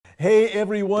Hey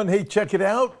everyone, hey, check it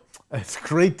out. It's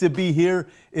great to be here.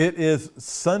 It is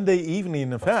Sunday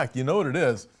evening. In fact, you know what it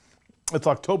is? It's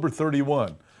October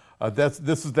 31.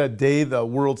 This is that day the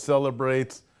world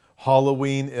celebrates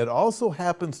Halloween. It also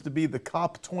happens to be the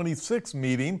COP26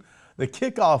 meeting, the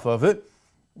kickoff of it,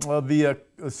 the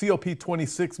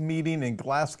COP26 meeting in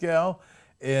Glasgow.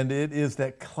 And it is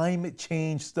that climate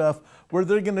change stuff where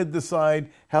they're going to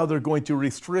decide how they're going to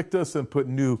restrict us and put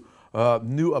new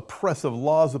oppressive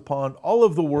laws upon all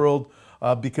of the world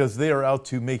because they are out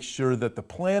to make sure that the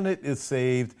planet is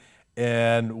saved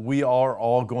and we are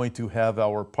all going to have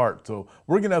our part. So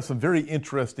we're going to have some very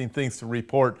interesting things to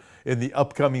report in the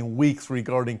upcoming weeks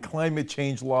regarding climate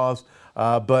change laws.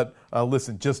 But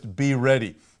listen, just be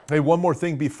ready. Hey, one more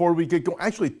thing before we get going,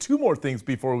 actually two more things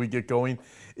before we get going,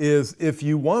 is if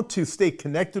you want to stay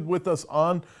connected with us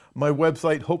on my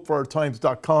website,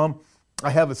 hopeforourtimes.com, I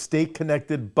have a Stay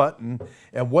Connected button,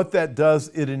 and what that does,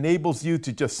 it enables you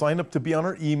to just sign up to be on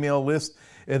our email list,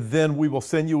 and then we will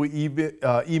send you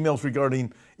emails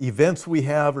regarding events we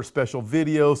have or special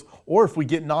videos, or if we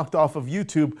get knocked off of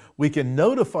YouTube, we can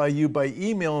notify you by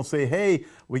email and say, hey,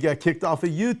 we got kicked off of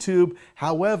YouTube.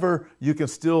 However, you can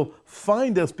still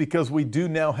find us because we do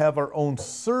now have our own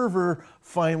server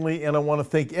finally, and I want to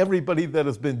thank everybody that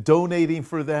has been donating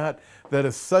for that. That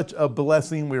is such a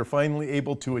blessing. We are finally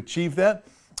able to achieve that.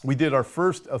 We did our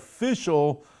first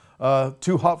official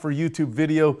Too Hot for YouTube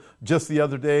video just the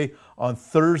other day on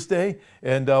Thursday,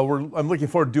 and I'm looking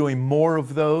forward to doing more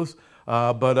of those.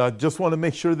 But just want to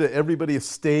make sure that everybody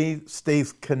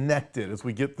stays connected as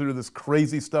we get through this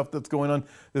crazy stuff that's going on,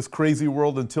 this crazy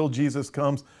world until Jesus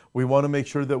comes. We want to make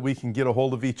sure that we can get a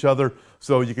hold of each other.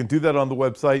 So you can do that on the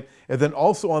website. And then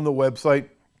also on the website,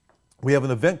 we have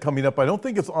an event coming up. I don't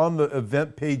think it's on the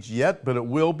event page yet, but it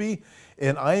will be.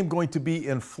 And I am going to be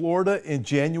in Florida in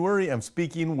January. I'm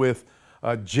speaking with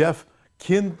Jeff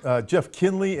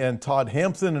Kinley and Todd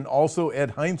Hampson, and also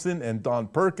Ed Heinzen and Don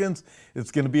Perkins.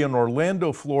 It's going to be in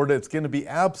Orlando, Florida. It's going to be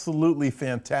absolutely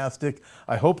fantastic.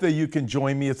 I hope that you can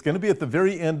join me. It's going to be at the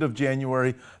very end of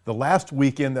January, the last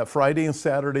weekend, that Friday and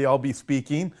Saturday I'll be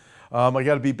speaking. I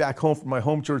got to be back home from my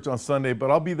home church on Sunday,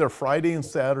 but I'll be there Friday and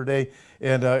Saturday.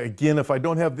 And again, if I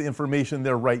don't have the information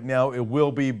there right now, it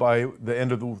will be by the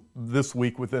end of this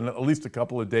week. Within at least a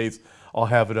couple of days, I'll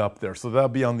have it up there. So that'll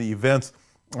be on the events.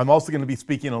 I'm also going to be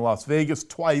speaking in Las Vegas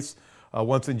twice,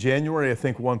 once in January, I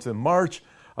think once in March.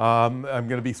 I'm going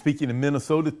to be speaking in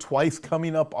Minnesota twice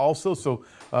coming up also. So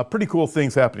pretty cool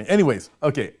things happening. Anyways,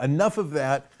 okay, enough of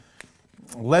that.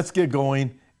 Let's get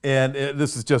going. And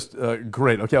this is just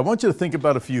great. Okay, I want you to think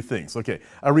about a few things. Okay,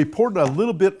 I reported a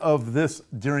little bit of this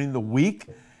during the week,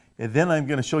 and then I'm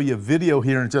going to show you a video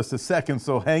here in just a second,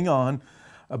 so hang on.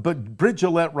 But Britt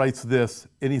Gillette writes this,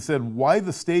 and he said, why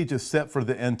the stage is set for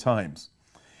the end times.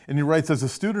 And he writes, as a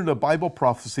student of Bible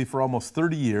prophecy for almost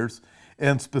 30 years,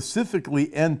 and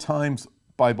specifically end times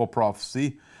Bible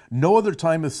prophecy, no other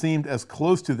time has seemed as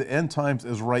close to the end times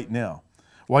as right now.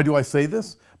 Why do I say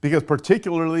this? Because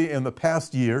particularly in the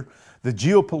past year, the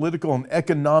geopolitical and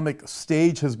economic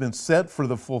stage has been set for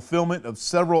the fulfillment of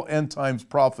several end times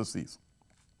prophecies.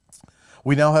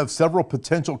 We now have several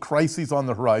potential crises on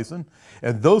the horizon,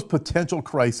 and those potential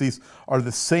crises are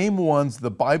the same ones the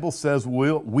Bible says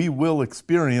we will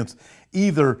experience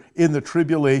either in the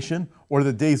tribulation or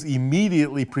the days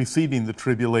immediately preceding the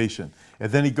tribulation.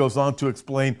 And then he goes on to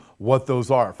explain what those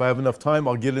are. If I have enough time,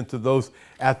 I'll get into those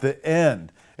at the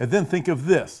end. And then think of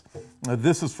this.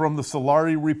 This is from the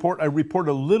Solari report. I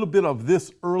reported a little bit of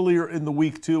this earlier in the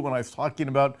week too when I was talking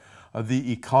about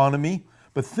the economy.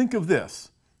 But think of this.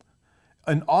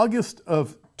 In August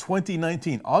of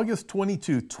 2019, August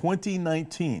 22,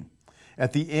 2019,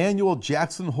 at the annual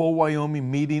Jackson Hole, Wyoming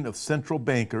meeting of central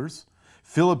bankers,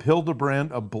 Philip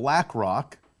Hildebrand of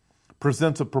BlackRock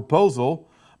presents a proposal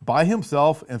by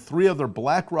himself and 3 other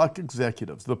BlackRock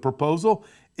executives. The proposal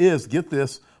is, get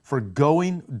this, for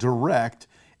going direct,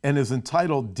 and is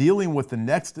entitled Dealing with the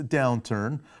Next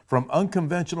Downturn from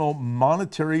Unconventional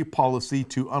Monetary Policy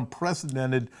to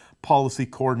Unprecedented Policy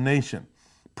Coordination,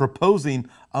 proposing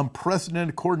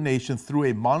unprecedented coordination through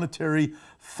a monetary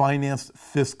financed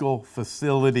fiscal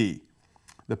facility.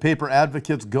 The paper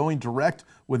advocates going direct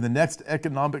when the next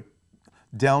economic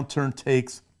downturn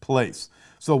takes place.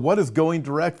 So what is going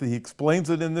direct? He explains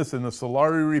it in the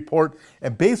Solari report.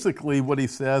 And basically what he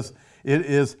says, it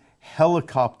is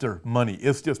helicopter money.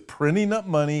 It's just printing up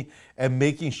money and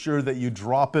making sure that you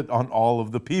drop it on all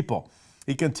of the people.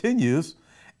 He continues,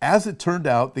 as it turned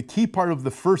out, the key part of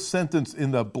the first sentence in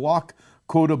the block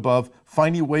quote above,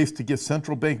 finding ways to get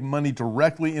central bank money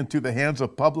directly into the hands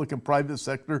of public and private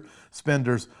sector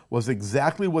spenders was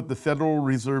exactly what the Federal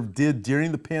Reserve did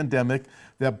during the pandemic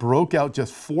that broke out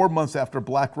just 4 months after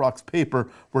BlackRock's paper,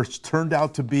 which turned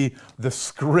out to be the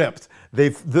script.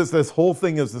 This whole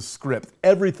thing is a script.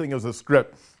 Everything is a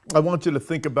script. I want you to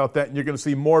think about that, and you're going to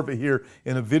see more of it here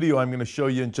in a video I'm going to show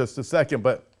you in just a second.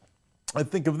 But I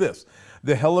think of this.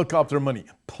 The helicopter money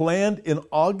planned in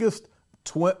August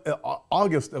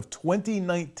of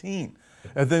 2019.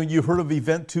 And then you heard of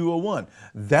Event 201.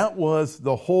 That was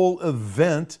the whole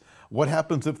event. What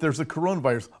happens if there's a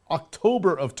coronavirus?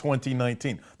 October of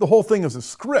 2019. The whole thing is a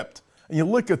script. And you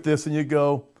look at this and you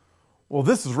go, well,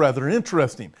 this is rather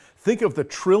interesting. Think of the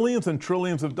trillions and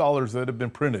trillions of dollars that have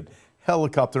been printed.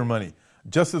 Helicopter money.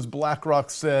 Just as BlackRock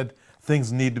said,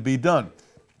 things need to be done.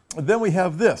 And then we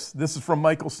have this. This is from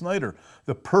Michael Snyder.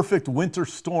 The perfect winter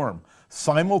storm.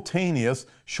 Simultaneous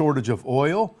shortage of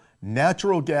oil,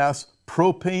 natural gas,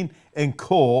 propane, and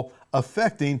coal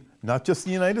affecting not just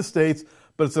the United States,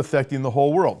 but it's affecting the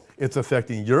whole world. It's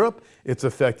affecting Europe. It's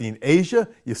affecting Asia.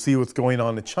 You see what's going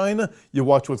on in China. You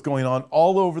watch what's going on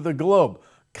all over the globe.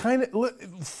 Kind of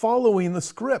following the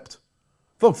script.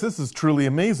 Folks, this is truly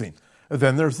amazing. And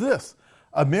then there's this.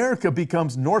 America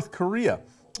becomes North Korea.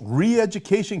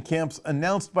 Re-education camps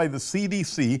announced by the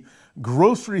CDC.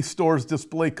 Grocery stores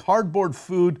display cardboard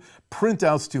food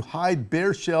printouts to hide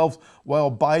bare shelves while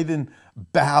Biden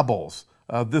babbles.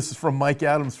 This is from Mike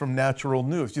Adams from Natural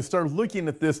News. You start looking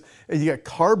at this and you got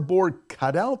cardboard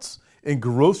cutouts in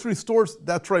grocery stores.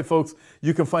 That's right, folks.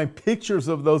 You can find pictures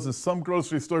of those in some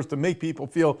grocery stores to make people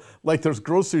feel like there's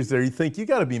groceries there. You think, you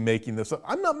got to be making this up.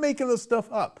 I'm not making this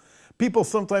stuff up. People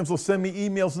sometimes will send me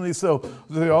emails and they say,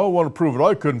 oh, I want to prove it.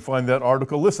 I couldn't find that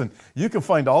article. Listen, you can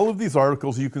find all of these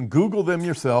articles. You can Google them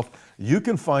yourself. You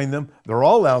can find them. They're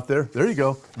all out there. There you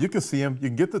go. You can see them. You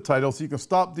can get the titles. You can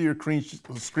stop to your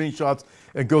screenshots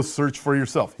and go search for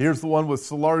yourself. Here's the one with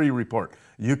Solari Report.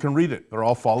 You can read it. They're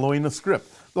all following a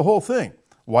script. The whole thing.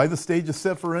 Why the stage is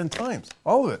set for end times.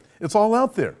 All of it. It's all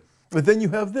out there. But then you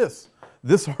have this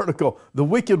article, The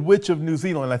Wicked Witch of New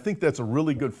Zealand. I think that's a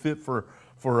really good fit for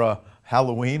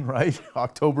Halloween, right?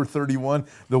 October 31.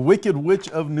 The Wicked Witch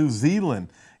of New Zealand.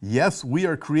 Yes, we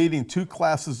are creating two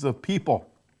classes of people.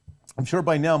 I'm sure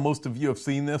by now most of you have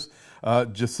seen this.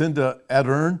 Jacinda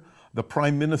Ardern, the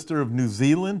Prime Minister of New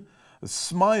Zealand,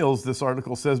 smiles, this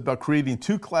article says, about creating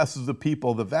two classes of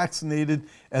people, the vaccinated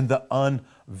and the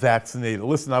unvaccinated.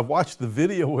 Listen, I've watched the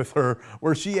video with her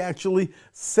where she actually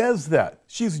says that.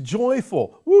 She's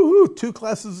joyful. Woohoo, two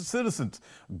classes of citizens.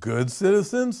 Good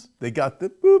citizens, they got the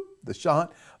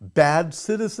shot. Bad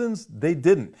citizens, they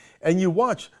didn't. And you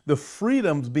watch the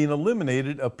freedoms being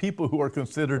eliminated of people who are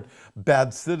considered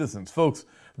bad citizens. Folks,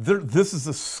 this is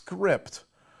a script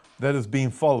that is being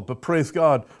followed. But praise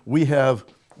God, we have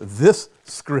this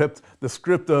script, the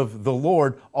script of the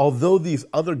Lord. Although these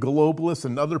other globalists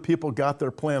and other people got their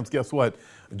plans, guess what?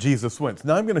 Jesus wins.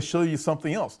 Now I'm going to show you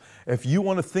something else. If you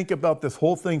want to think about this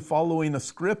whole thing following a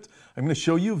script, I'm going to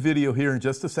show you a video here in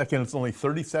just a second. It's only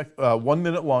 1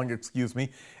 minute long, excuse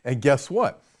me. And guess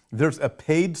what? There's a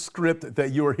paid script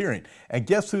that you are hearing. And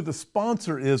guess who the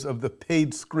sponsor is of the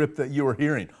paid script that you are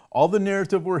hearing? All the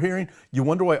narrative we're hearing, you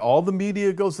wonder why all the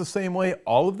media goes the same way,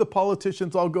 all of the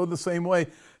politicians all go the same way.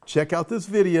 Check out this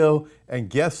video and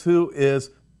guess who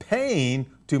is paying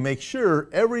to make sure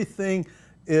everything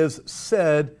is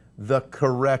said the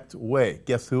correct way.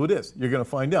 Guess who it is? You're going to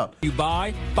find out. You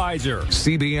buy Pfizer.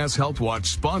 CBS Health Watch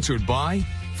sponsored by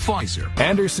Pfizer.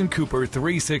 Anderson Cooper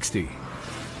 360.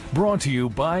 Brought to you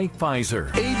by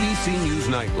Pfizer. ABC News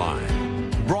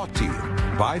Nightline. Brought to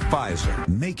you by Pfizer.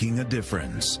 Making a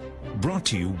difference. Brought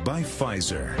to you by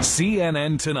Pfizer.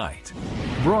 CNN Tonight.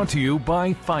 Brought to you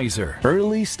by Pfizer.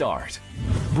 Early Start.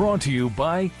 Brought to you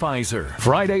by Pfizer.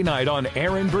 Friday night on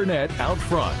Aaron Burnett Out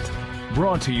Front.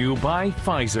 Brought to you by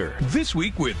Pfizer. This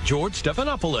Week with George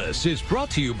Stephanopoulos is brought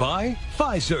to you by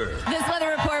Pfizer. This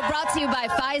weather report brought to you by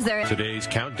Pfizer. Today's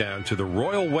countdown to the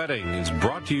royal wedding is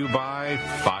brought to you by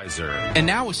Pfizer. And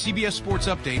now a CBS Sports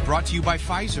Update brought to you by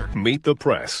Pfizer. Meet the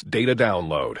Press Data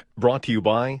Download brought to you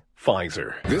by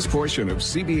Pfizer. This portion of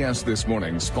CBS This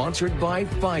Morning sponsored by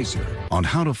Pfizer. On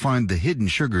how to find the hidden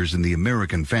sugars in the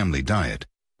American family diet.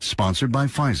 Sponsored by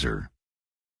Pfizer.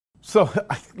 So,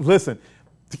 listen,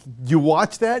 you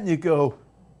watch that and you go,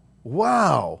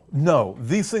 wow. No,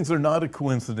 these things are not a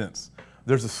coincidence.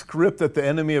 There's a script that the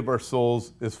enemy of our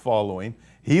souls is following.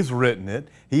 He's written it.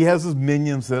 He has his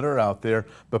minions that are out there.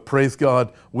 But praise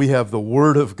God, we have the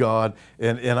Word of God.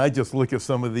 And I just look at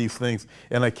some of these things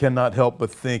and I cannot help but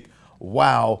think,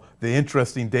 wow, the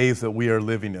interesting days that we are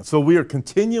living in. So we are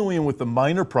continuing with the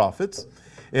minor prophets,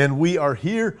 and we are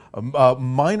here,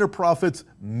 minor prophets,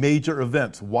 major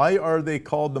events. Why are they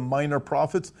called the minor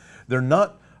prophets? They're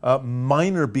not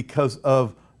minor because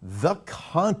of the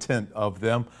content of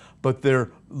them, but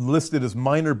they're listed as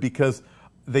minor because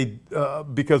they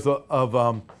because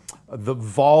of the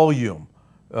volume.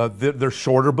 They're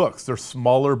shorter books. They're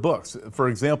smaller books. For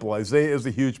example, Isaiah is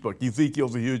a huge book.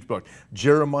 Ezekiel's a huge book.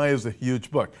 Jeremiah is a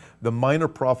huge book. The minor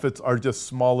prophets are just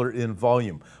smaller in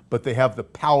volume, but they have the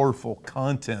powerful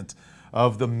content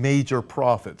of the major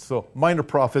prophets. So minor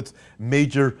prophets,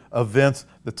 major events.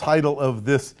 The title of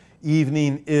this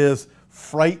evening is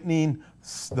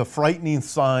The Frightening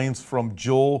Signs from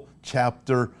Joel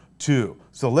chapter 2.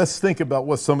 So let's think about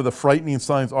what some of the frightening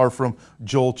signs are from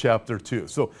Joel chapter 2.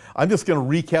 So I'm just going to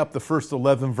recap the first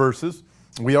 11 verses.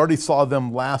 We already saw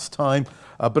them last time,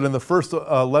 but in the first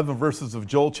 11 verses of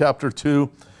Joel chapter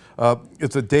 2,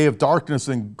 it's a day of darkness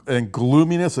and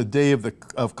gloominess, a day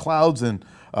of clouds and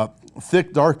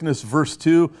thick darkness, verse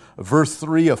 2. Verse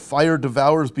 3, a fire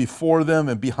devours before them,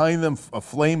 and behind them a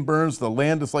flame burns. The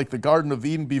land is like the Garden of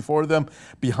Eden before them.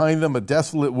 Behind them a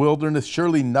desolate wilderness.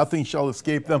 Surely nothing shall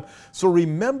escape them. So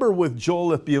remember with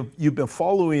Joel, if you've been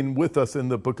following with us in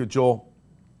the book of Joel,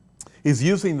 he's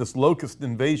using this locust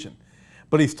invasion.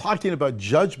 But he's talking about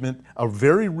judgment, a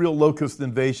very real locust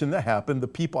invasion that happened. The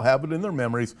people have it in their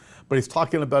memories, but he's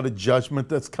talking about a judgment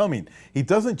that's coming. He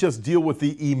doesn't just deal with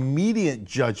the immediate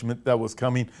judgment that was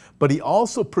coming, but he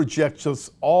also projects us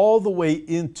all the way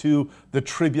into the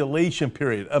tribulation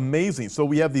period. Amazing. So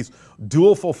we have these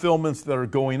dual fulfillments that are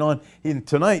going on. And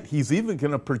tonight, he's even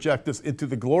going to project us into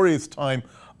the glorious time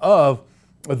of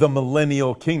the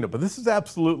millennial kingdom. But this is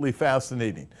absolutely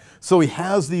fascinating. So he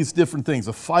has these different things.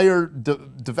 A fire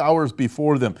devours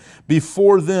before them.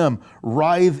 Before them,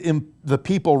 the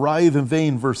people writhe in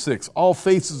vain, verse 6. All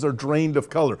faces are drained of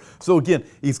color. So again,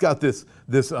 he's got this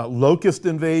locust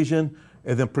invasion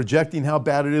and then projecting how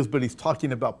bad it is, but he's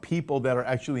talking about people that are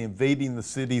actually invading the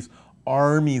cities,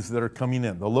 armies that are coming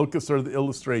in. The locusts are the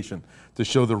illustration to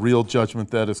show the real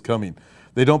judgment that is coming.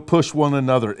 They don't push one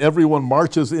another. Everyone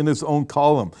marches in his own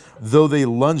column. Though they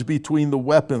lunge between the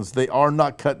weapons, they are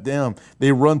not cut down.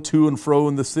 They run to and fro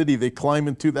in the city. They climb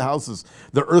into the houses.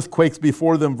 The earth quakes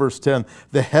before them, verse 10.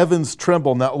 The heavens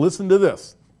tremble. Now listen to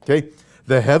this, okay?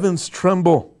 The heavens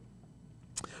tremble.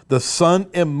 The sun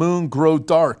and moon grow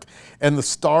dark, and the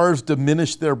stars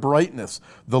diminish their brightness.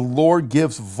 The Lord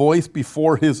gives voice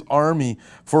before his army,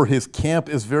 for his camp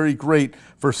is very great.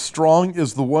 For strong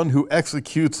is the one who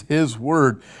executes his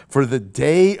word. For the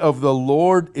day of the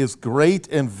Lord is great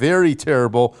and very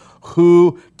terrible.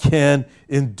 Who can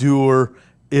endure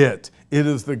it? It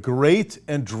is the great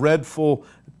and dreadful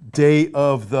day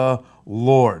of the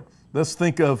Lord. Let's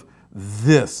think of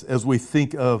this as we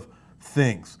think of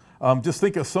things. Just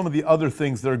think of some of the other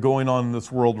things that are going on in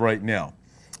this world right now.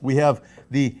 We have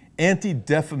the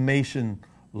Anti-Defamation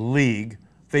League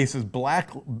faces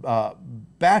backlash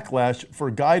for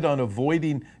guide on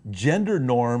avoiding gender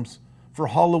norms for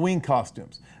Halloween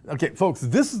costumes. Okay, folks,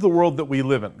 this is the world that we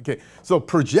live in. Okay, so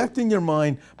projecting your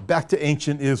mind back to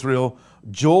ancient Israel,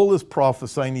 Joel is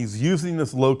prophesying. He's using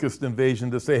this locust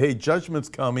invasion to say, hey, judgment's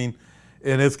coming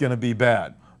and it's going to be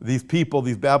bad. These people,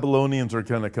 these Babylonians are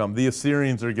going to come. The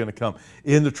Assyrians are going to come.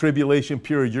 In the tribulation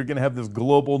period, you're going to have this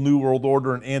global new world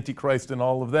order and Antichrist and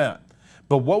all of that.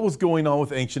 But what was going on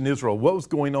with ancient Israel? What was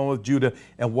going on with Judah?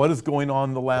 And what is going on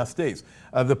in the last days?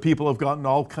 The people have gotten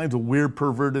all kinds of weird,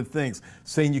 perverted things,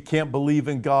 saying you can't believe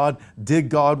in God. Did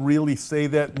God really say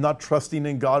that? Not trusting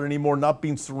in God anymore, not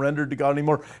being surrendered to God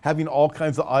anymore, having all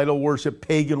kinds of idol worship,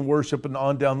 pagan worship, and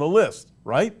on down the list,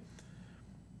 right?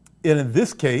 And in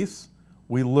this case,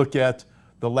 we look at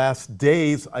the last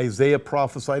days. Isaiah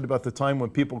prophesied about the time when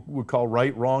people would call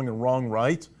right wrong and wrong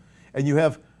right. And you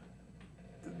have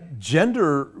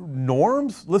gender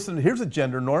norms. Listen, here's a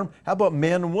gender norm. How about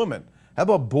man and woman? How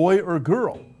about boy or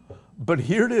girl? But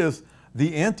here it is.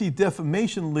 The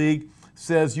Anti-Defamation League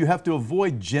says you have to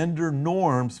avoid gender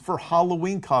norms for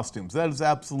Halloween costumes. That is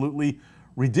absolutely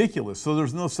ridiculous. So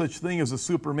there's no such thing as a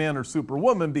Superman or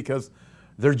Superwoman because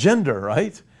they're gender,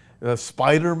 right?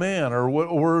 Spider-Man or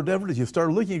whatever it is. You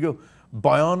start looking, you go,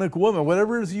 bionic woman,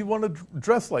 whatever it is you want to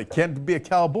dress like. Can't be a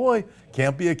cowboy,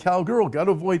 can't be a cowgirl. Got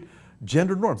to avoid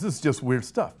gender norms. This is just weird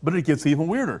stuff. But it gets even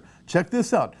weirder. Check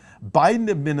this out. Biden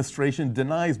administration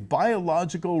denies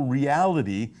biological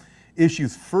reality,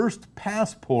 issues first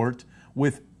passport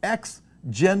with X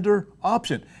gender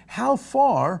option. How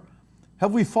far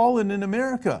have we fallen in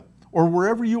America? or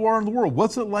wherever you are in the world.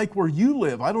 What's it like where you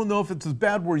live? I don't know if it's as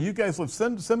bad where you guys live.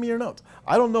 Send me your notes.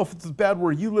 I don't know if it's as bad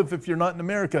where you live if you're not in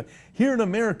America. Here in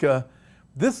America,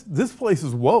 this place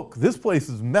is woke. This place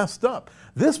is messed up.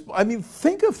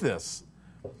 Think of this.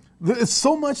 It's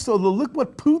so much so that look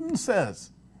what Putin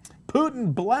says.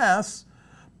 Putin blasts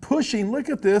pushing, look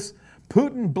at this,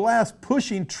 Putin blasts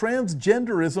pushing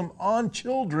transgenderism on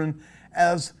children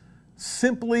as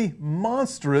simply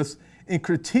monstrous in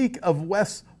critique of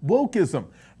West's wokeism.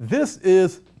 This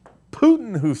is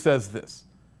Putin who says this.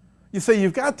 You say,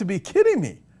 you've got to be kidding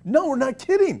me. No, we're not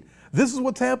kidding. This is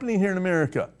what's happening here in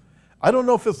America. I don't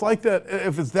know if it's like that,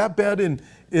 if it's that bad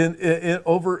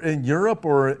over in Europe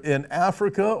or in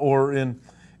Africa or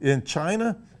in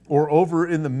China or over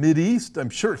in the Mideast. I'm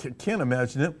sure you can't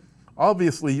imagine it.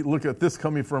 Obviously, look at this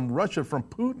coming from Russia, from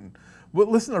Putin. Well,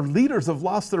 listen, our leaders have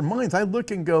lost their minds. I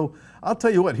look and go, I'll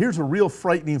tell you what, here's a real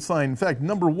frightening sign. In fact,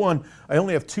 number one, I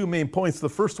only have two main points. The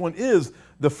first one is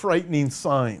the frightening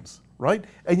signs, right?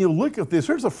 And you look at this,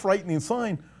 here's a frightening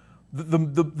sign,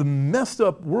 the messed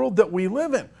up world that we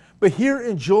live in. But here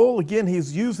in Joel, again,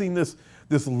 he's using this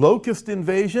locust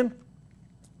invasion,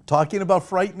 talking about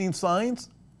frightening signs.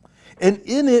 And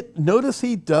in it, notice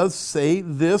he does say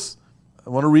this. I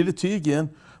want to read it to you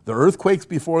again. The earth quakes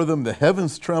before them, the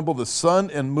heavens tremble, the sun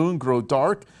and moon grow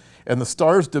dark, and the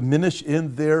stars diminish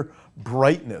in their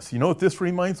brightness. You know what this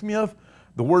reminds me of?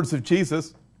 The words of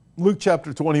Jesus, Luke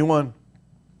chapter 21,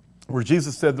 where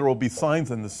Jesus said there will be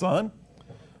signs in the sun,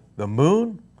 the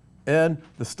moon, and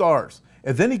the stars.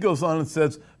 And then he goes on and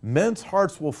says, men's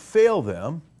hearts will fail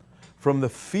them from the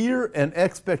fear and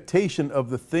expectation of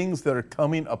the things that are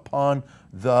coming upon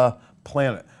the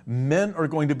planet. Men are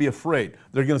going to be afraid.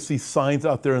 They're going to see signs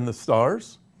out there in the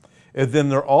stars, and then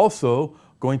they're also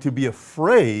going to be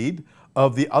afraid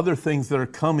of the other things that are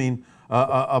coming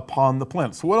upon the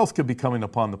planet. So what else could be coming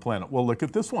upon the planet? Well, look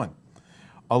at this one.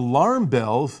 Alarm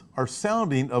bells are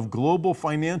sounding of global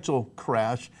financial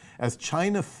crash as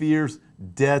China fears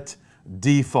debt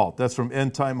default. That's from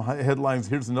End Time Headlines.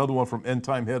 Here's another one from End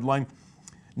Time Headline.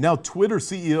 Now, Twitter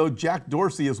CEO Jack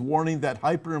Dorsey is warning that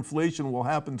hyperinflation will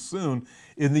happen soon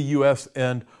in the U.S.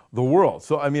 and the world.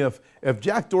 So, I mean, if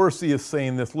Jack Dorsey is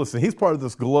saying this, listen, he's part of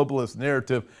this globalist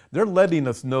narrative. They're letting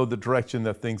us know the direction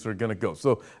that things are going to go.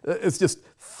 So it's just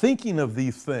thinking of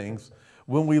these things.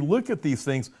 When we look at these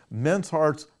things, men's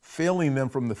hearts failing them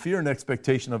from the fear and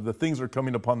expectation of the things that are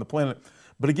coming upon the planet.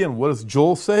 But again, what does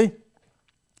Joel say?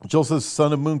 Joel says,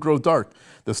 sun and moon grow dark.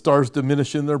 The stars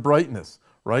diminish in their brightness,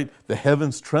 right? The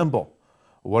heavens tremble.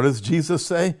 What does Jesus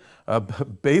say?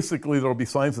 Basically, there will be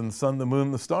signs in the sun, the moon,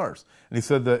 and the stars. And he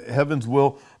said the heavens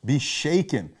will be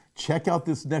shaken. Check out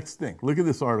this next thing. Look at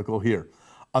this article here.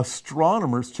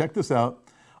 Astronomers, check this out.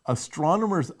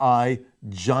 Astronomers eye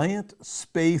giant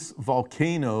space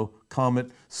volcano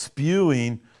comet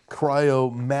spewing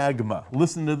cryomagma.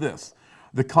 Listen to this.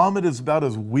 The comet is about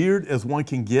as weird as one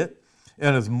can get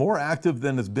and is more active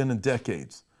than has been in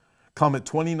decades. Comet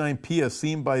 29P as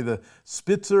seen by the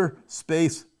Spitzer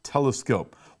Space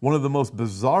Telescope. One of the most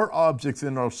bizarre objects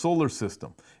in our solar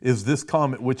system is this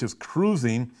comet, which is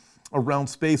cruising around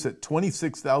space at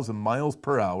 26,000 miles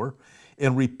per hour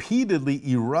and repeatedly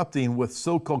erupting with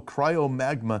so-called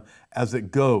cryomagma as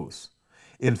it goes.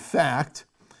 In fact,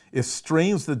 it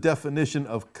strains the definition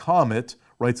of comet,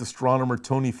 writes astronomer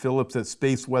Tony Phillips at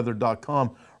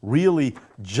spaceweather.com. Really,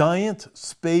 giant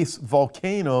space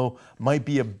volcano might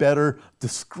be a better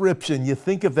description. You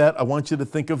think of that, I want you to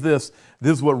think of this.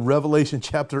 This is what Revelation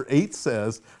chapter 8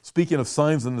 says. Speaking of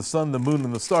signs in the sun, the moon,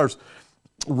 and the stars.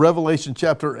 Revelation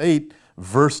chapter 8,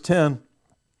 verse 10.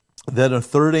 Then a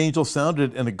third angel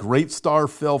sounded, and a great star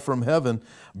fell from heaven,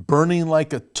 burning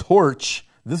like a torch.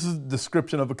 This is a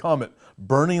description of a comet.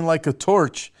 Burning like a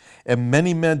torch, and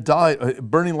many men died,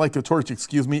 burning like a torch,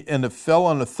 and it fell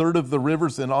on a third of the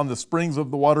rivers and on the springs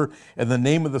of the water, and the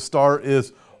name of the star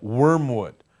is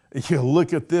Wormwood. You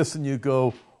look at this and you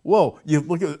go, whoa, you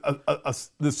look at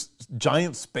this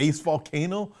giant space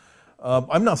volcano.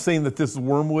 I'm not saying that this is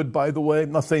Wormwood, by the way.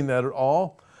 I'm not saying that at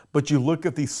all. But you look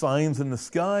at these signs in the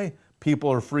sky, people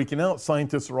are freaking out.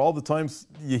 Scientists are all the time,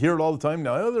 you hear it all the time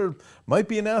now, there might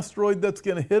be an asteroid that's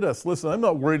going to hit us. Listen, I'm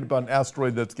not worried about an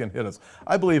asteroid that's going to hit us.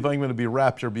 I believe I'm going to be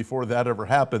raptured before that ever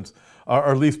happens,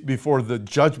 or at least before the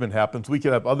judgment happens. We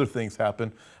could have other things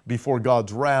happen before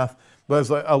God's wrath. But as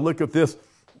I look at this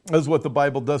is what the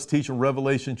Bible does teach in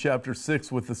Revelation chapter 6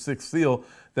 with the sixth seal,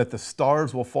 that the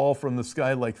stars will fall from the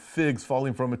sky like figs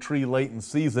falling from a tree late in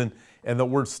season. And the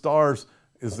word stars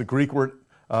is the Greek word,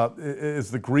 I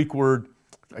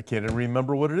can't even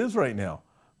remember what it is right now.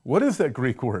 What is that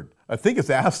Greek word? I think it's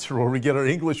asteroid. We get our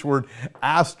English word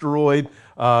asteroid,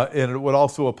 and it would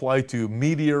also apply to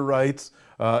meteorites,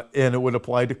 and it would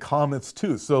apply to comets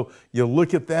too. So you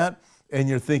look at that and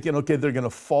you're thinking, okay, they're going to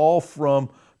fall from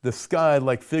the sky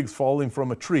like figs falling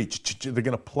from a tree. They're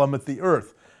going to plummet the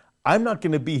earth. I'm not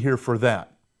going to be here for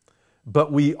that.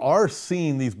 But we are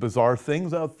seeing these bizarre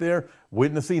things out there,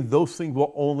 witnessing. Those things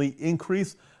will only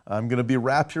increase. I'm going to be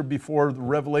raptured before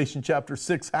Revelation chapter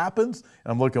 6 happens,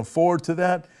 and I'm looking forward to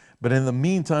that. But in the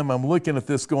meantime, I'm looking at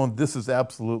this going, this is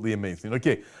absolutely amazing.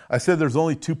 Okay, I said there's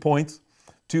only 2 points,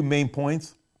 2 main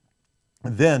points.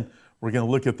 And then we're going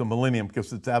to look at the millennium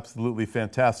because it's absolutely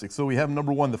fantastic. So we have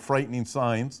number 1, the frightening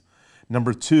signs.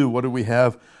 Number 2, what do we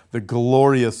have? The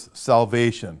glorious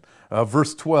salvation.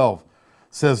 Verse 12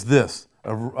 says this,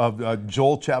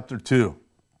 Joel chapter 2.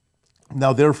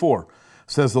 Now therefore,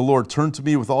 says the Lord, turn to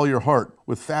me with all your heart,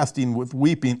 with fasting, with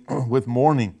weeping, with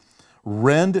mourning.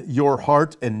 Rend your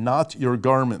heart and not your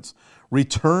garments.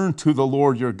 Return to the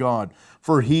Lord your God,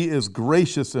 for he is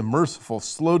gracious and merciful,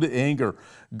 slow to anger,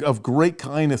 of great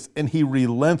kindness, and he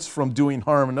relents from doing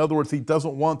harm. In other words, he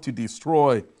doesn't want to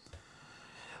destroy.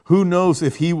 Who knows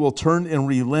if he will turn and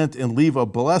relent and leave a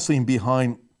blessing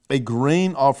behind, a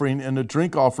grain offering and a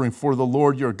drink offering for the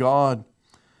Lord your God.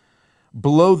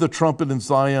 Blow the trumpet in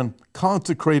Zion,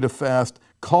 consecrate a fast,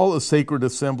 call a sacred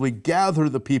assembly, gather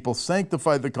the people,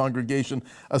 sanctify the congregation,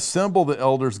 assemble the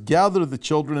elders, gather the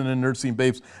children and nursing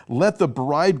babes. Let the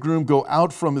bridegroom go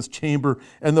out from his chamber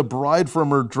and the bride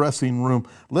from her dressing room.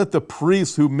 Let the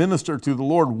priests who minister to the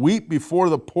Lord weep before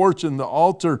the porch and the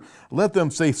altar. Let them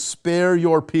say, spare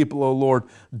your people, O Lord.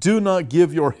 Do not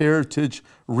give your heritage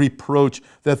reproach,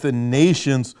 that the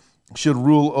nations should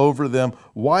rule over them.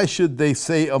 Why should they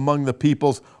say among the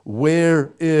peoples,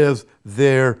 where is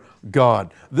their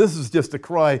God? This is just a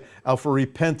cry out for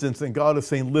repentance, and God is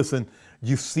saying, listen,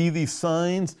 you see these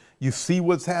signs, you see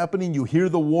what's happening, you hear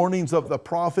the warnings of the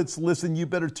prophets, listen, you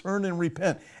better turn and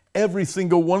repent. Every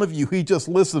single one of you, he just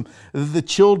listened. The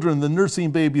children, the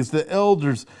nursing babies, the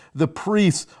elders, the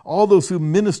priests, all those who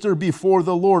minister before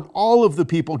the Lord, all of the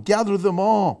people, gather them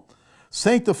all.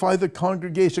 Sanctify the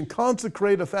congregation,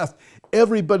 consecrate a fast.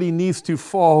 Everybody needs to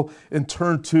fall and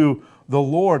turn to the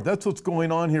Lord. That's what's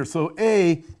going on here. So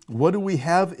A, what do we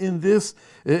have in this?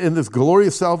 In this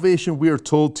glorious salvation, we are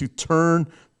told to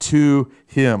turn to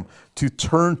him, to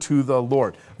turn to the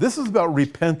Lord. This is about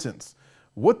repentance.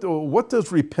 What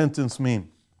does repentance mean?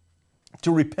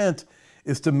 To repent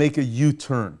is to make a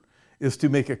U-turn, is to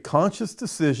make a conscious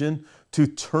decision to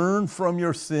turn from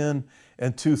your sin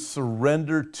and to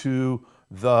surrender to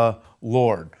the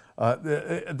Lord.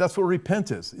 That's what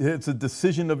repent is. It's a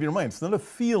decision of your mind. It's not a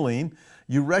feeling.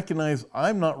 You recognize,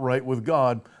 I'm not right with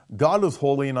God. God is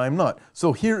holy and I'm not.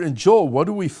 So here in Joel, what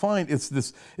do we find?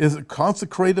 Is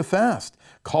consecrate a fast,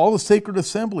 call a sacred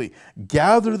assembly,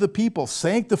 gather the people,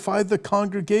 sanctify the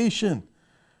congregation,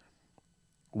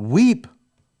 weep.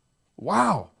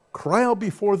 Wow. Cry out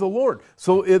before the Lord.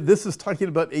 So this is talking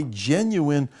about a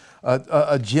genuine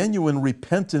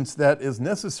repentance that is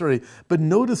necessary. But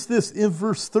notice this, in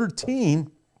verse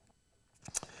 13,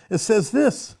 it says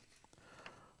this,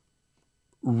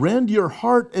 rend your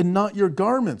heart and not your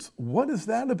garments. What is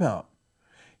that about?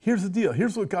 Here's the deal.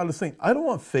 Here's what God is saying. I don't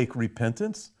want fake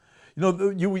repentance. You know,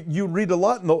 you read a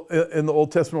lot in the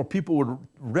Old Testament where people would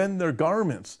rend their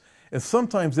garments. And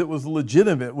sometimes it was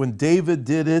legitimate. When David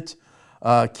did it,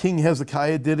 King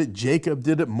Hezekiah did it, Jacob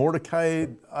did it, Mordecai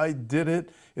did it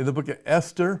in the book of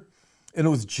Esther, and it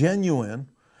was genuine,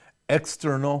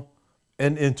 external,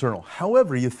 and internal.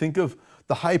 However, you think of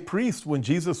the high priest when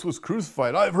Jesus was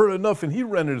crucified. I've heard enough, and he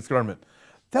rended his garment.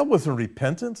 That wasn't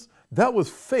repentance. That was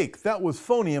fake. That was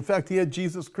phony. In fact, he had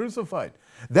Jesus crucified.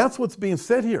 That's what's being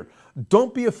said here.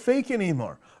 Don't be a fake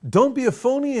anymore. Don't be a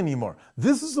phony anymore.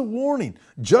 This is a warning.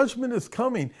 Judgment is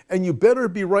coming, and you better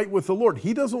be right with the Lord.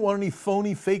 He doesn't want any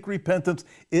phony, fake repentance.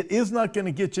 It is not going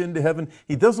to get you into heaven.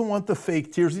 He doesn't want the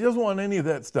fake tears. He doesn't want any of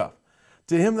that stuff.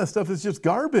 To him, that stuff is just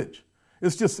garbage.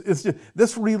 It's just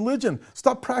this religion.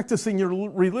 Stop practicing your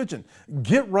religion.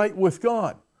 Get right with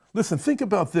God. Listen, think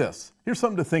about this. Here's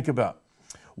something to think about.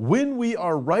 When we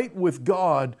are right with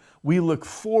God, we look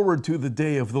forward to the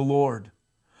day of the Lord.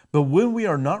 But when we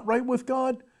are not right with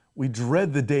God, we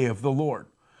dread the day of the Lord.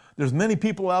 There's many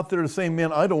people out there saying,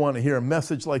 man, I don't want to hear a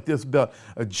message like this about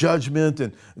a judgment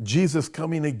and Jesus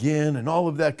coming again and all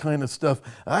of that kind of stuff.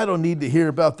 I don't need to hear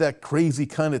about that crazy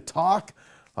kind of talk.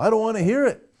 I don't want to hear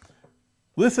it.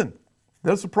 Listen,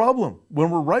 that's the problem. When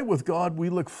we're right with God, we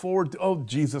look forward to, oh,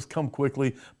 Jesus, come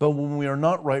quickly. But when we are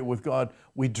not right with God,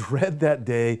 we dread that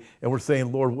day and we're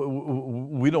saying, Lord,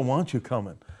 we don't want you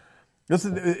coming.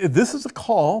 Listen, this is a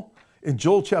call in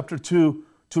Joel chapter 2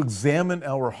 to examine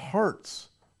our hearts.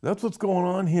 That's what's going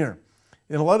on here.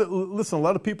 And a lot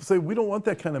of people say, we don't want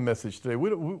that kind of message today.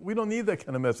 We don't need that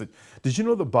kind of message. Did you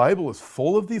know the Bible is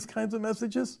full of these kinds of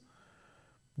messages?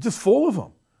 Just full of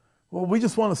them. Well, we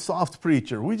just want a soft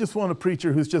preacher. We just want a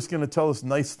preacher who's just going to tell us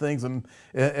nice things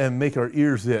and make our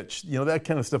ears itch, that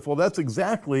kind of stuff. Well, that's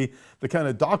exactly the kind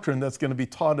of doctrine that's going to be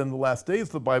taught in the last days,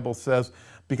 the Bible says,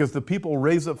 because the people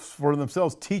raise up for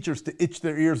themselves teachers to itch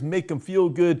their ears, make them feel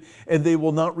good, and they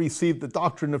will not receive the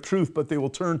doctrine of truth, but they will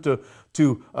turn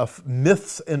to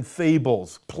myths and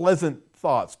fables, pleasant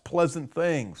thoughts, pleasant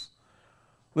things.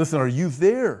 Listen, are you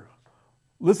there?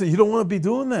 Listen, you don't want to be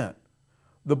doing that.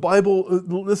 The Bible,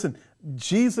 listen,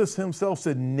 Jesus himself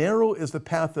said, narrow is the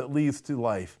path that leads to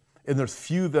life, and there's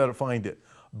few that find it.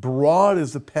 Broad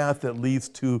is the path that leads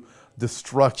to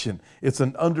destruction. It's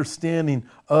an understanding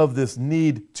of this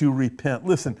need to repent.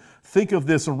 Listen, think of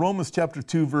this. In Romans chapter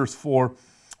 2, verse 4,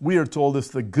 we are told it's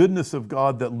the goodness of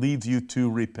God that leads you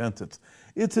to repentance.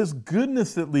 It's his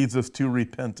goodness that leads us to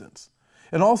repentance.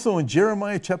 And also in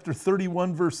Jeremiah chapter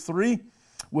 31, verse 3,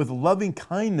 with loving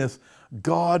kindness,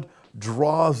 God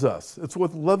draws us. It's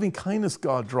with loving kindness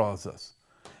God draws us.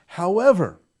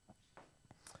 However,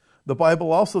 the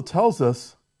Bible also tells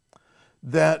us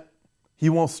that he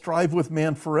won't strive with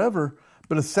man forever.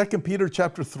 But in 2 Peter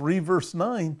chapter 3, verse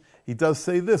 9, he does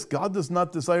say this: God does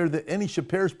not desire that any should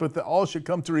perish, but that all should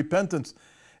come to repentance.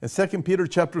 In 2 Peter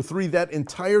chapter 3, that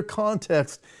entire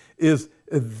context is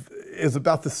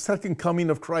about the second coming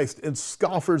of Christ, and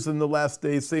scoffers in the last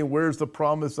days saying, where's the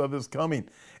promise of his coming?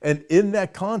 And in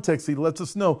that context, he lets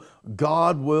us know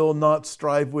God will not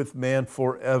strive with man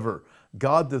forever.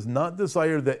 God does not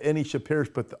desire that any should perish,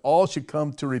 but that all should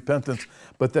come to repentance,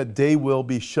 but that day will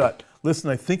be shut. Listen,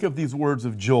 I think of these words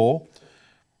of Joel.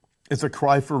 It's a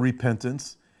cry for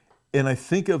repentance. And I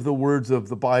think of the words of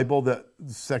the Bible that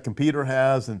 2 Peter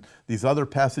has and these other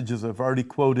passages I've already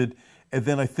quoted. And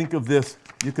then I think of this.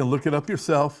 You can look it up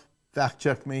yourself. Fact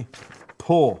check me.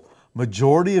 Pull.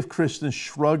 Majority of Christians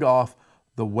shrug off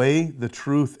the way, the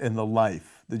truth, and the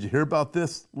life. Did you hear about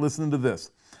this? Listen to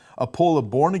this. A poll of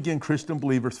born-again Christian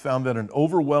believers found that an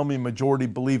overwhelming majority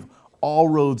believe all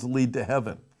roads lead to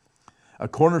heaven. A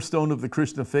cornerstone of the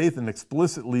Christian faith and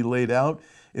explicitly laid out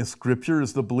in Scripture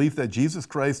is the belief that Jesus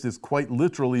Christ is quite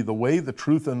literally the way, the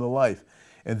truth, and the life.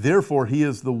 And therefore, he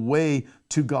is the way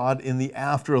to God in the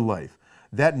afterlife.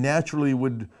 That naturally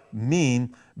would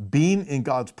mean being in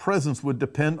God's presence would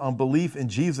depend on belief in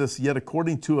Jesus, yet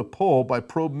according to a poll by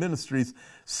Probe Ministries,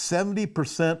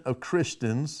 70% of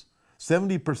Christians,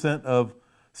 70% of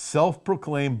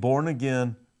self-proclaimed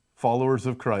born-again followers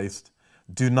of Christ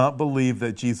do not believe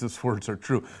that Jesus' words are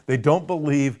true. They don't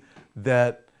believe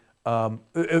that,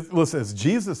 listen, it's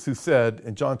Jesus who said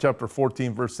in John chapter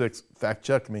 14, verse 6, fact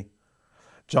check me,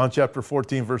 John chapter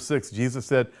 14, verse 6, Jesus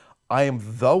said, I am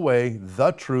the way,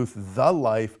 the truth, the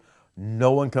life.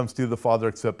 No one comes to the Father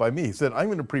except by me. He said, I'm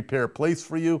going to prepare a place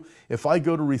for you. If I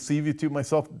go to receive you to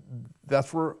myself,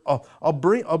 that's where I'll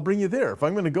bring you there. If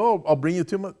I'm going to go, I'll bring you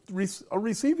to I'll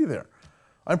receive you there.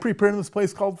 I'm preparing this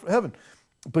place called heaven.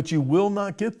 But you will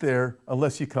not get there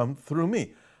unless you come through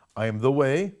me. I am the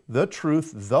way, the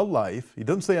truth, the life. He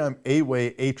doesn't say I'm a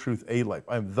way, a truth, a life.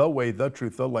 I'm the way, the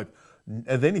truth, the life.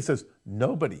 And then he says,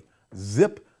 nobody,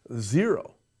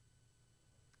 zero,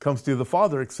 comes to the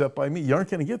Father except by me. You aren't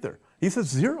going to get there. He says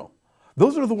zero.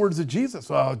 Those are the words of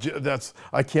Jesus. Oh,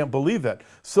 I can't believe that.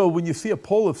 So when you see a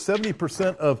poll of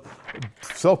 70% of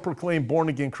self-proclaimed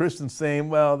born-again Christians saying,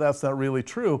 well, that's not really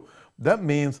true, that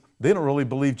means they don't really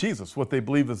believe Jesus. What they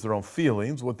believe is their own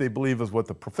feelings. What they believe is what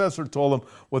the professor told them.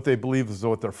 What they believe is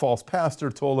what their false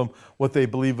pastor told them. What they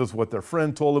believe is what their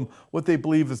friend told them. What they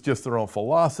believe is just their own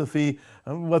philosophy.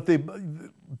 And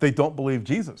they don't believe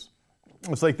Jesus.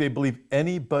 It's like they believe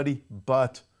anybody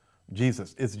but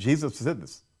Jesus. It's Jesus who said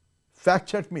this. Fact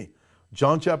check me.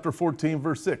 John chapter 14,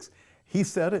 verse 6. He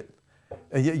said it.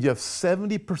 And yet you have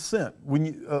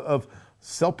 70% of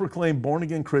self-proclaimed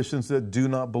born-again Christians that do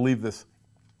not believe this.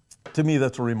 To me,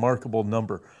 that's a remarkable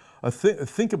number.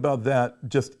 Think about that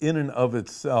just in and of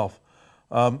itself.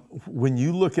 When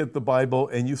you look at the Bible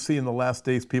and you see in the last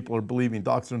days people are believing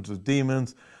doctrines of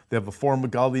demons, they have a form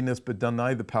of godliness but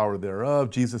deny the power thereof.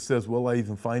 Jesus says, will I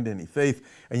even find any faith?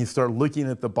 And you start looking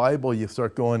at the Bible, you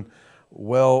start going,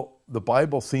 well, the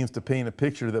Bible seems to paint a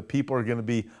picture that people are going to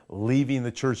be leaving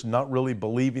the church, not really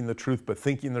believing the truth, but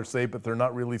thinking they're saved, but they're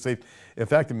not really saved. In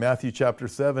fact, in Matthew chapter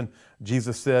 7,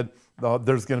 Jesus said,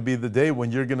 there's going to be the day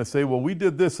when you're going to say, well, we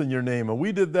did this in your name, and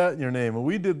we did that in your name, and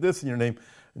we did this in your name.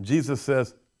 And Jesus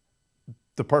says,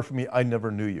 depart from me, I never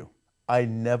knew you. I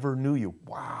never knew you.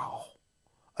 Wow.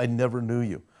 I never knew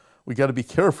you. We got to be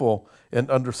careful and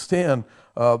understand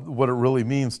what it really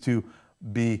means to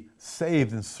be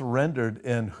saved and surrendered.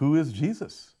 And who is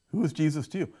Jesus? Who is Jesus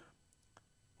to you?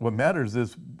 What matters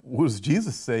is, who does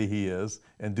Jesus say he is,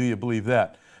 and do you believe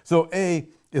that? So A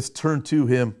is turn to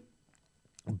him.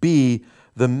 B,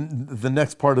 the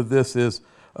next part of this is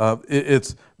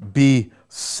it's be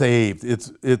saved.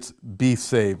 It's be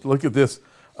saved. Look at this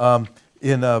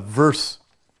in verse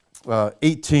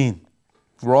 18.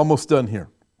 We're almost done here.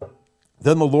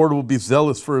 Then the Lord will be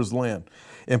zealous for his land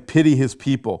and pity his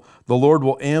people. The Lord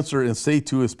will answer and say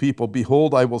to his people,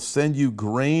 behold, I will send you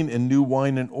grain and new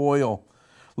wine and oil.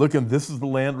 Look, and this is the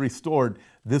land restored.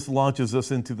 This launches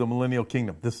us into the millennial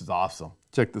kingdom. This is awesome.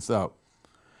 Check this out.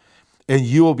 And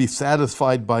you will be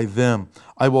satisfied by them.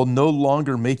 I will no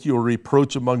longer make you a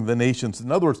reproach among the nations.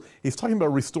 In other words, he's talking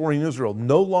about restoring Israel.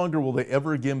 No longer will they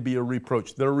ever again be a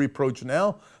reproach. They're a reproach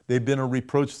now. They've been a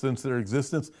reproach since their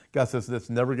existence. God says that's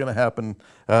never going to happen.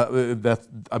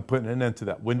 I'm putting an end to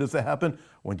that. When does it happen?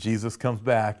 When Jesus comes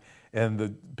back and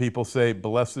the people say,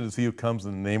 blessed is he who comes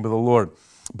in the name of the Lord.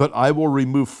 But I will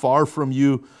remove far from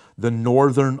you the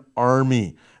northern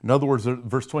army. In other words,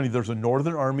 verse 20, there's a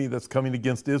northern army that's coming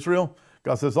against Israel.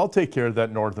 God says, I'll take care of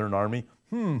that northern army.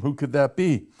 Who could that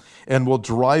be? And will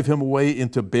drive him away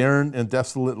into barren and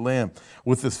desolate land,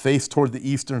 with his face toward the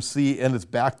eastern sea and his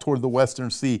back toward the western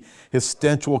sea. His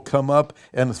stench will come up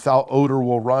and his foul odor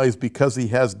will rise, because he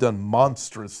has done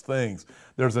monstrous things.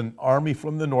 There's an army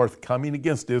from the north coming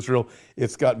against Israel.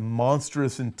 It's got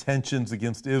monstrous intentions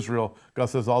against Israel. God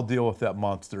says, I'll deal with that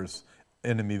monstrous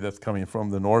enemy that's coming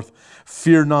from the north.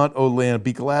 Fear not, O land.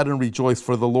 Be glad and rejoice,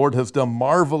 for the Lord has done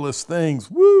marvelous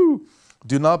things. Woo!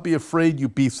 Do not be afraid, you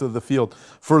beasts of the field,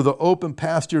 for the open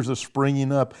pastures are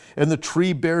springing up, and the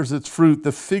tree bears its fruit.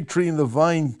 The fig tree and the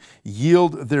vine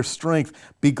yield their strength.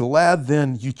 Be glad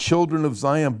then, you children of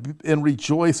Zion, and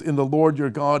rejoice in the Lord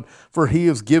your God, for he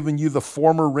has given you the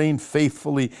former rain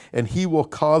faithfully, and he will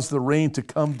cause the rain to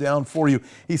come down for you.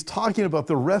 He's talking about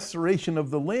the restoration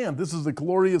of the land. This is a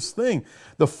glorious thing.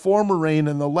 The former rain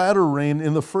and the latter rain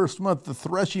in the first month. The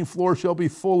threshing floor shall be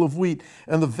full of wheat,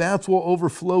 and the vats will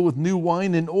overflow with new wine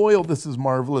and oil. This is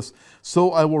marvelous.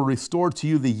 So I will restore to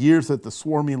you the years that the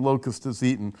swarming locust has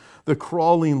eaten, the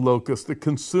crawling locust, the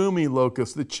consuming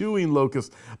locust, the chewing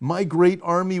locust, my great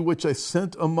army which I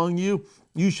sent among you.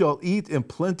 You shall eat in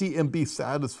plenty and be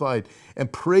satisfied, and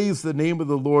praise the name of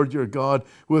the Lord your God,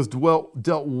 who has dealt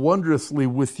wondrously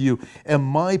with you, and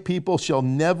my people shall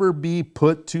never be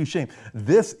put to shame.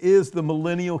 This is the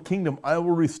millennial kingdom. I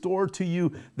will restore to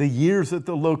you the years that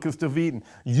the locusts have eaten.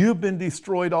 You've been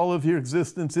destroyed, all of your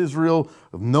existence, Israel.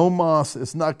 No mas.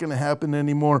 It's not going to happen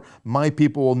anymore. My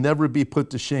people will never be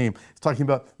put to shame. It's talking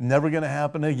about never going to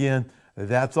happen again.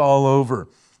 That's all over.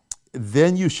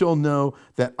 Then you shall know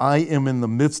that I am in the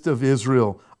midst of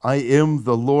Israel. I am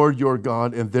the Lord your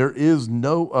God, and there is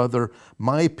no other.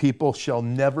 My people shall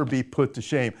never be put to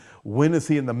shame. When is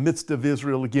he in the midst of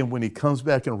Israel again? When he comes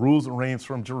back and rules and reigns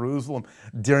from Jerusalem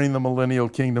during the millennial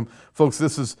kingdom. Folks,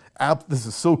 this is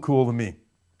so cool to me.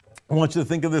 I want you to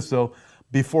think of this, though,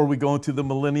 before we go into the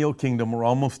millennial kingdom. We're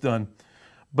almost done.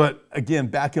 But again,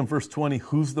 back in verse 20,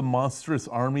 who's the monstrous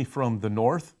army from the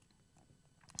north?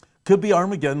 Could be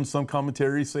Armageddon. Some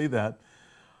commentaries say that.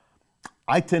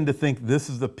 I tend to think this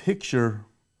is the picture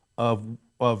of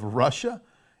Russia.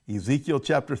 Ezekiel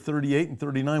chapter 38 and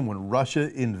 39, when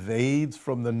Russia invades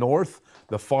from the north,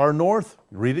 the far north.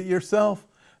 Read it yourself.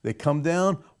 They come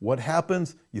down. What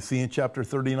happens? You see in chapter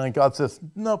 39, God says,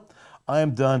 nope, I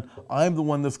am done. I'm the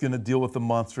one that's going to deal with the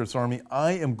monstrous army.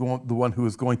 I am the one who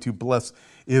is going to bless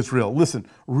Israel. Listen,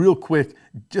 real quick,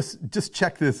 just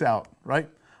check this out, right?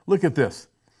 Look at this.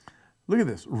 Look at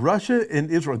this. Russia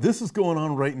and Israel. This is going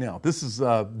on right now. This is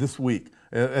this week,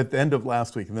 at the end of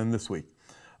last week, and then this week,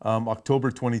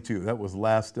 October 22. That was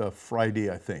last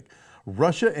Friday, I think.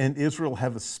 Russia and Israel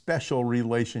have a special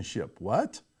relationship.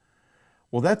 What?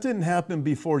 Well, that didn't happen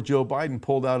before Joe Biden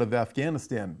pulled out of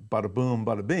Afghanistan. Bada boom,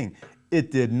 bada bing.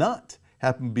 It did not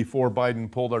happen before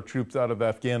Biden pulled our troops out of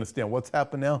Afghanistan. What's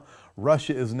happened now?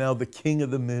 Russia is now the king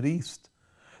of the Mideast.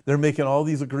 They're making all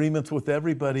these agreements with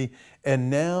everybody, and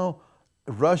now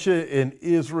Russia and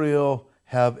Israel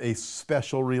have a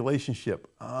special relationship.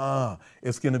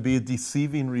 It's going to be a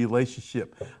deceiving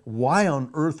relationship. Why on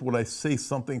earth would I say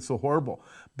something so horrible?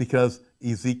 Because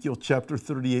Ezekiel chapter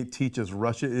 38 teaches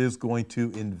Russia is going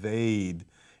to invade.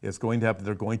 It's going to happen.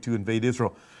 They're going to invade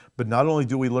Israel. But not only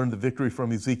do we learn the victory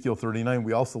from Ezekiel 39,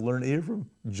 we also learn it from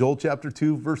Joel chapter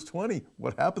 2, verse 20.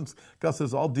 What happens? God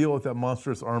says, I'll deal with that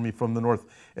monstrous army from the north.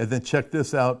 And then check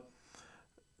this out.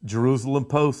 Jerusalem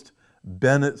Post.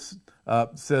 Bennett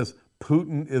says,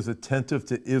 Putin is attentive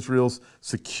to Israel's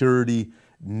security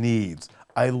needs.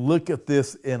 I look at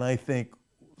this and I think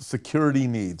security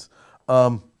needs.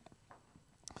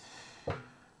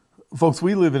 Folks,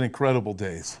 we live in incredible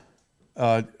days.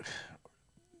 And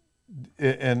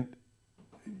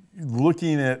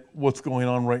looking at what's going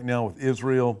on right now with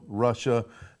Israel, Russia,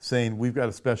 saying we've got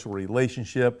a special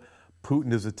relationship,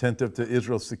 Putin is attentive to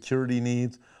Israel's security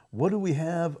needs. What do we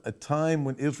have? A time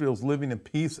when Israel's living in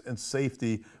peace and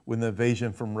safety when the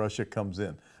invasion from Russia comes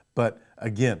in. But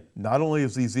again, not only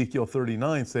does Ezekiel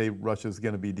 39 say Russia is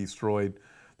going to be destroyed,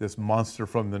 this monster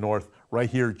from the north, right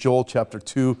here, Joel chapter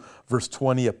 2, verse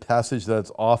 20, a passage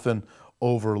that's often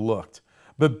overlooked.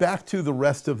 But back to the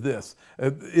rest of this.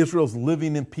 Israel's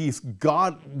living in peace.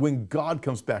 When God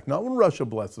comes back, not when Russia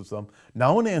blesses them,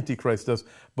 not when Antichrist does,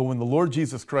 but when the Lord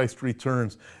Jesus Christ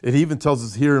returns. It even tells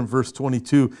us here in verse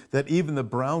 22 that even the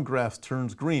brown grass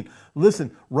turns green. Listen,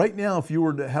 right now, if you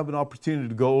were to have an opportunity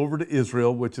to go over to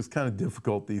Israel, which is kind of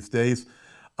difficult these days,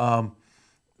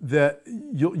 that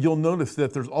you'll notice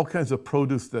that there's all kinds of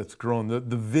produce that's grown. The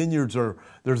vineyards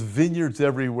there's vineyards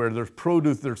everywhere. There's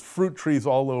produce, there's fruit trees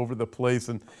all over the place.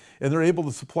 And they're able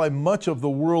to supply much of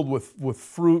the world with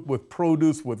fruit, with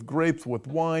produce, with grapes, with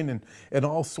wine, and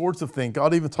all sorts of things.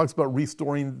 God even talks about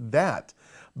restoring that.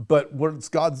 But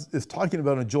what God is talking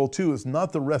about in Joel 2 is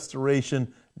not the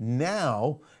restoration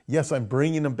now. Yes, I'm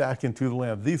bringing them back into the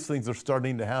land. These things are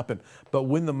starting to happen. But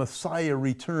when the Messiah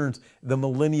returns, the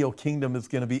millennial kingdom is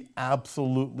going to be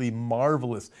absolutely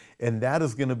marvelous. And that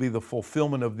is going to be the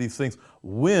fulfillment of these things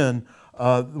when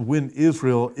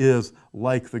Israel is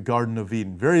like the Garden of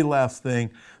Eden. Very last thing.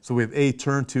 So we have A,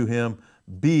 turn to him.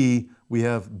 B, we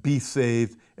have be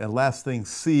saved. And last thing,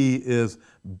 C, is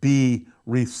be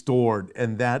restored.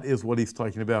 And that is what he's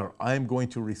talking about. I'm going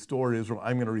to restore Israel.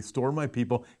 I'm going to restore my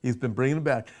people. He's been bringing them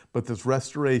back. But this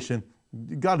restoration,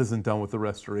 God isn't done with the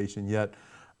restoration yet.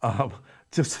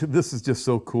 This is just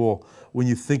so cool when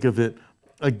you think of it.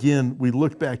 Again, we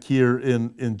look back here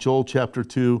in Joel chapter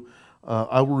 2.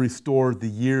 I will restore the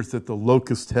years that the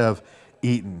locusts have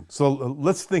eaten. So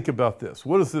let's think about this.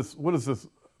 What does this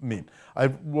mean? I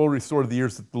will restore the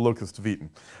years that the locusts have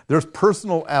eaten. There's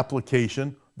personal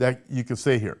application that you can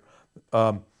say here.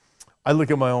 I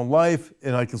look at my own life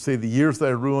and I can say the years that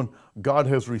I ruined, God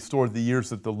has restored the years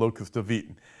that the locusts have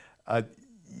eaten.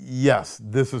 Yes,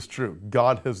 this is true.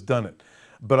 God has done it.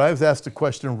 But I was asked a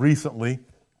question recently.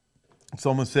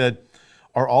 Someone said,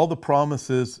 are all the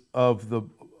promises of the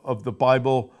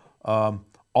Bible,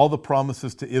 all the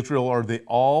promises to Israel, are they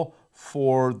all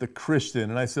for the Christian?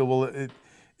 And I said, well,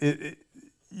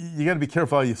 you got to be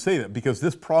careful how you say that, because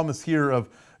this promise here of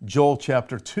Joel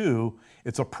chapter 2,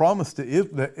 it's a promise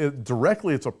to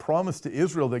directly, it's a promise to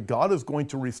Israel that God is going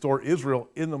to restore Israel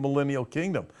in the millennial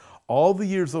kingdom. All the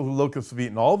years of the locusts have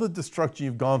eaten, all the destruction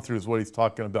you've gone through is what he's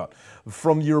talking about.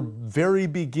 From your very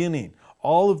beginning,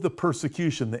 all of the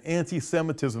persecution, the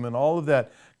anti-Semitism and all of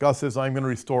that, God says, I'm going to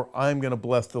restore, I'm going to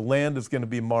bless. The land is going to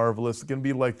be marvelous. It's going to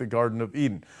be like the Garden of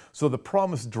Eden. So the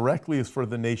promise directly is for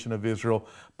the nation of Israel.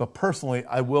 But personally,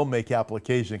 I will make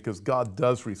application because God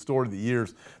does restore the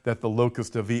years that the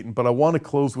locusts have eaten. But I want to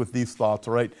close with these thoughts,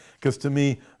 all right? Because to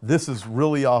me, this is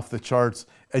really off the charts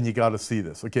and you got to see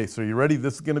this. Okay, so you ready?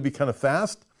 This is going to be kind of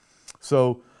fast.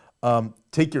 So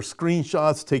take your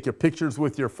screenshots, take your pictures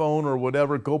with your phone or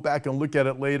whatever, go back and look at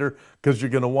it later because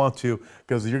you're going to want to,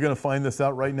 because you're going to find this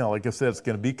out right now. Like I said, it's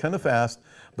going to be kind of fast,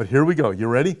 but here we go. You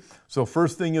ready? So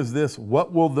first thing is this: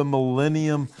 what will the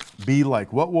millennium be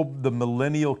like? What will the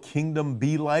millennial kingdom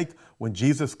be like when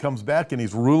Jesus comes back and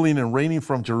he's ruling and reigning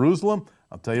from Jerusalem?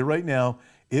 I'll tell you right now,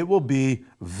 it will be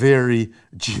very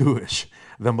Jewish.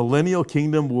 The millennial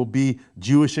kingdom will be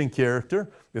Jewish in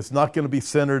character. It's not going to be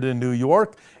centered in New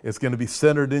York. It's going to be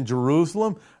centered in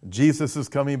Jerusalem. Jesus is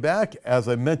coming back. As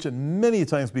I mentioned many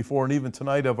times before, and even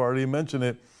tonight I've already mentioned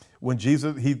it, when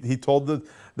Jesus, he told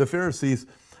the Pharisees,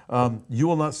 you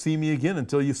will not see me again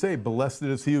until you say, blessed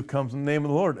is he who comes in the name of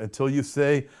the Lord. Until you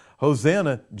say,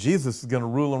 Hosanna, Jesus is going to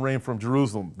rule and reign from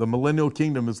Jerusalem. The millennial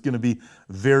kingdom is going to be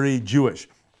very Jewish.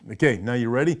 Okay, now you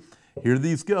ready? Here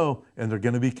these go, and they're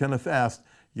going to be kind of fast.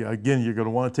 Yeah, again, you're going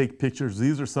to want to take pictures.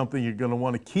 These are something you're going to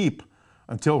want to keep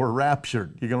until we're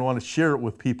raptured. You're going to want to share it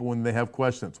with people when they have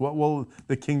questions. What will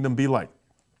the kingdom be like?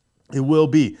 It will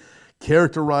be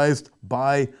characterized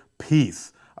by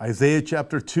peace. Isaiah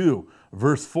chapter 2,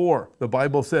 verse 4, the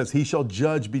Bible says, he shall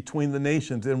judge between the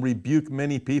nations and rebuke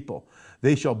many people.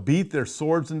 They shall beat their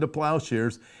swords into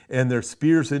plowshares and their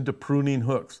spears into pruning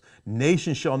hooks.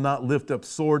 Nation shall not lift up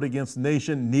sword against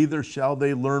nation, neither shall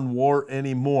they learn war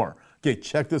anymore. Okay,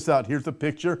 check this out. Here's a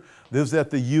picture. This is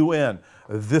at the UN.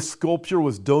 This sculpture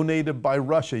was donated by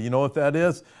Russia. You know what that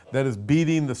is? That is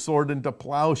beating the sword into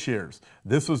plowshares.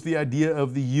 This was the idea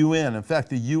of the UN. In fact,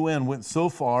 the UN went so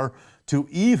far to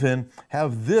even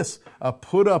have this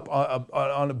put up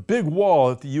on a big wall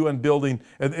at the UN building,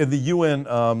 at the UN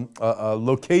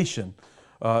location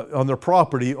on their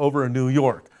property over in New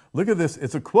York. Look at this.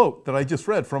 It's a quote that I just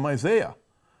read from Isaiah.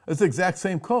 It's the exact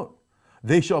same quote.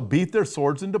 They shall beat their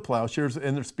swords into plowshares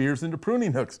and their spears into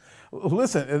pruning hooks.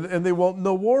 Listen, and they won't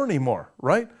know war anymore,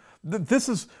 right?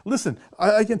 Listen,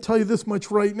 I can tell you this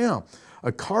much right now.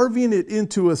 Carving it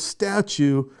into a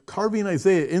statue, carving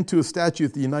Isaiah into a statue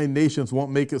at the United Nations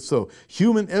won't make it so.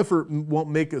 Human effort won't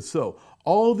make it so.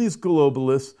 All these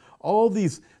globalists, all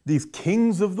these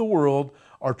kings of the world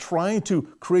are trying to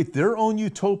create their own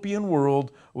utopian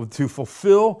world to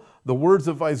fulfill the words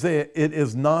of Isaiah. It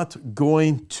is not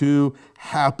going to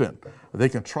happen. They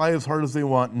can try as hard as they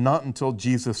want, not until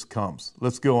Jesus comes.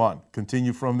 Let's go on.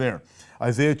 Continue from there.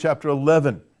 Isaiah chapter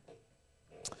 11.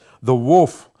 The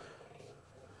wolf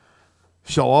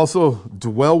shall also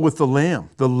dwell with the lamb.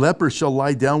 The leopard shall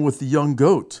lie down with the young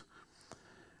goat.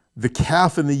 The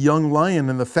calf and the young lion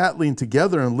and the fatling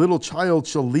together, and little child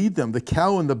shall lead them. The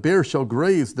cow and the bear shall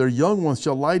graze. Their young ones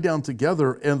shall lie down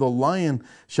together, and the lion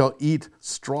shall eat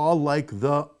straw like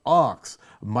the ox.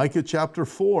 Micah chapter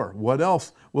 4. What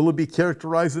else will it be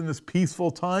characterized in this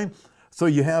peaceful time? So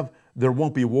there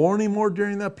won't be war anymore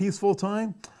during that peaceful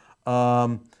time.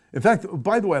 In fact,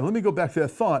 by the way, let me go back to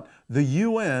that thought. The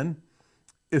UN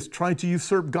is trying to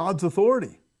usurp God's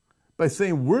authority by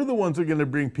saying we're the ones who are going to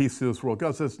bring peace to this world.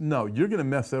 God says, no, you're going to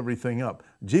mess everything up.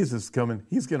 Jesus is coming.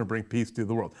 He's going to bring peace to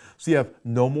the world. So you have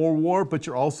no more war, but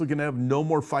you're also going to have no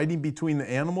more fighting between the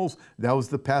animals. That was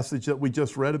the passage that we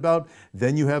just read about.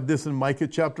 Then you have this in Micah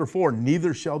chapter 4.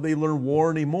 Neither shall they learn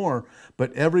war anymore,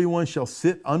 but everyone shall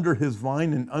sit under his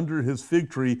vine and under his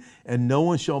fig tree, and no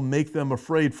one shall make them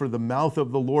afraid, for the mouth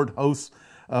of the Lord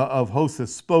of hosts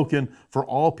has spoken. For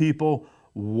all people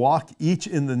walk each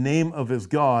in the name of his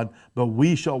God, but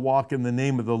we shall walk in the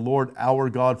name of the Lord our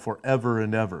God forever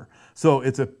and ever. So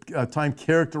it's a time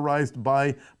characterized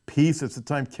by peace. It's a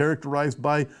time characterized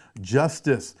by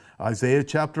justice. Isaiah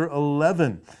chapter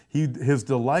 11, his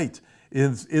delight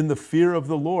is in the fear of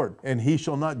the Lord, and he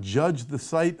shall not judge the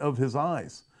sight of his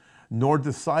eyes, nor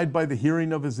decide by the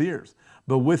hearing of his ears,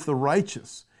 but with the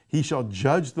righteous he shall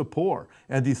judge the poor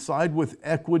and decide with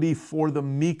equity for the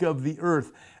meek of the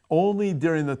earth. Only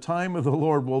during the time of the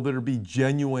Lord will there be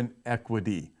genuine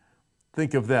equity.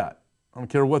 Think of that. I don't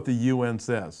care what the UN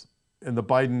says and the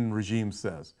Biden regime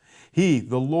says. He,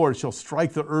 the Lord, shall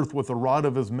strike the earth with the rod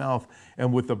of his mouth,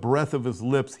 and with the breath of his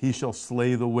lips he shall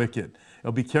slay the wicked.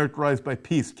 It'll be characterized by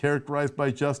peace, characterized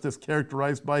by justice,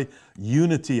 characterized by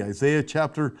unity. Isaiah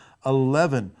chapter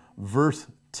 11, verse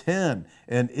 10.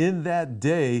 And in that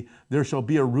day there shall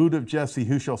be a root of Jesse,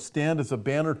 who shall stand as a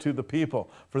banner to the people.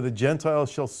 For the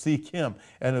Gentiles shall seek him,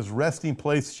 and his resting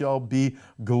place shall be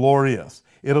glorious.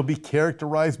 It'll be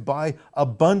characterized by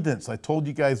abundance. I told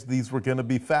you guys these were going to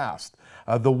be fast.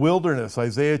 The wilderness,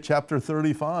 Isaiah chapter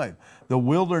 35. The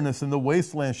wilderness and the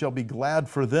wasteland shall be glad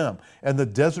for them, and the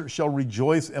desert shall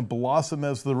rejoice and blossom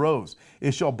as the rose.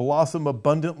 It shall blossom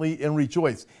abundantly and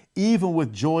rejoice, even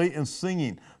with joy and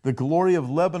singing. The glory of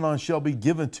Lebanon shall be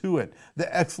given to it,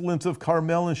 the excellence of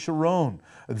Carmel and Sharon.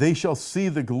 They shall see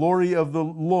the glory of the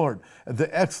Lord,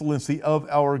 the excellency of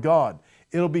our God.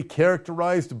 It'll be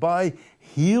characterized by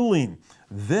healing.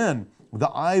 Then the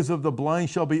eyes of the blind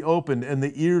shall be opened, and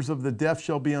the ears of the deaf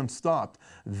shall be unstopped.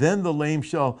 Then the lame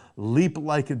shall leap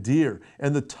like a deer,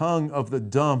 and the tongue of the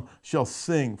dumb shall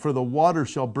sing. For the water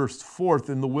shall burst forth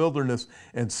in the wilderness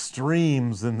and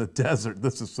streams in the desert.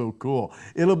 This is so cool.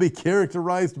 It'll be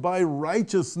characterized by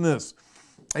righteousness.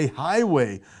 A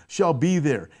highway shall be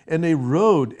there, and a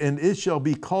road, and it shall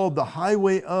be called the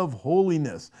highway of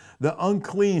holiness. The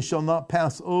unclean shall not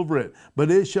pass over it,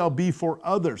 but it shall be for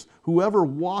others. Whoever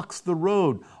walks the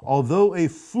road, although a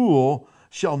fool,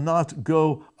 shall not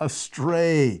go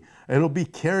astray. It'll be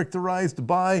characterized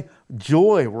by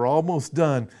joy. We're almost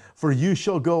done. For you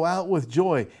shall go out with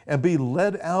joy and be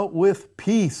led out with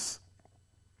peace.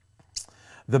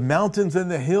 The mountains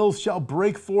and the hills shall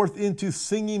break forth into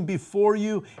singing before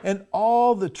you, and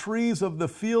all the trees of the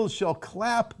field shall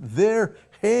clap their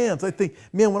hands. I think,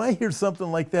 man, when I hear something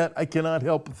like that, I cannot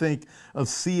help but think of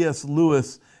C.S.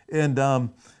 Lewis and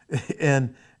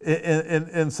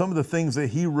and some of the things that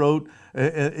he wrote,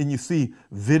 and you see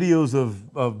videos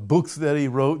of books that he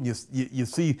wrote, and you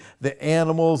see the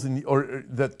animals or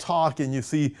that talk, and you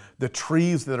see the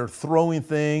trees that are throwing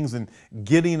things and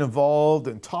getting involved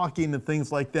and talking and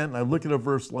things like that. And I look at a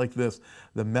verse like this: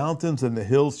 the mountains and the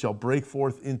hills shall break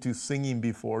forth into singing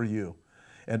before you,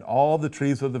 and all the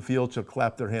trees of the field shall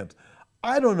clap their hands.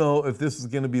 I don't know if this is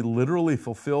going to be literally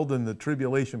fulfilled in the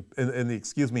tribulation, in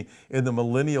the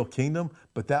millennial kingdom,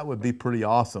 but that would be pretty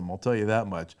awesome. I'll tell you that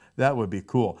much. That would be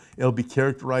cool. It'll be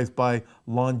characterized by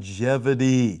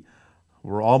longevity.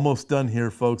 We're almost done here,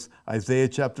 folks. Isaiah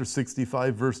chapter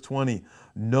 65, verse 20.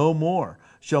 No more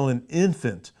shall an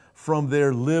infant from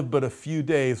there live but a few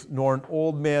days, nor an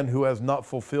old man who has not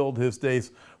fulfilled his days.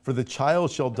 For the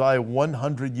child shall die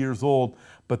 100 years old,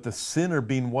 but the sinner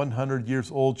being 100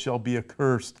 years old shall be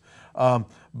accursed.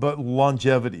 But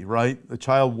longevity, right? The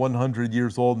child 100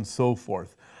 years old and so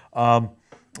forth. I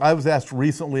was asked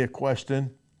recently a question.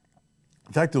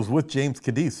 In fact, it was with James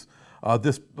Cadiz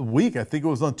this week. I think it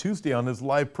was on Tuesday on his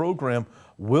live program.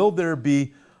 Will there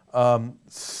be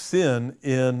sin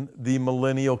in the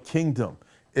millennial kingdom?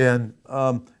 And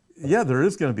yeah, there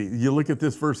is going to be. You look at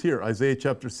this verse here, Isaiah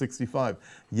chapter 65.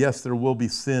 Yes, there will be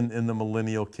sin in the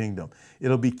millennial kingdom.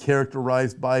 It'll be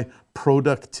characterized by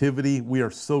productivity. We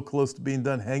are so close to being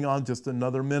done. Hang on just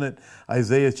another minute.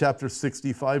 Isaiah chapter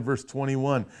 65, verse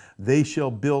 21. They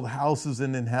shall build houses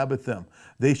and inhabit them.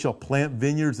 They shall plant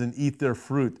vineyards and eat their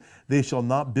fruit. They shall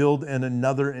not build and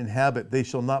another inhabit. They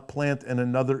shall not plant and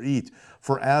another eat.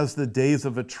 For as the days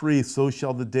of a tree, so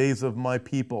shall the days of my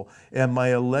people, and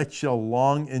my elect shall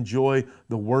long enjoy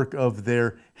the work of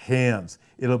their hands.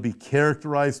 It'll be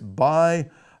characterized by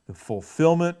the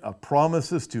fulfillment of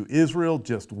promises to Israel.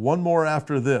 Just one more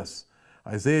after this.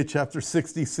 Isaiah chapter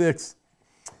 66.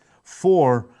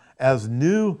 For as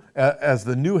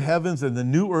the new heavens and the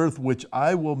new earth which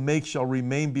I will make shall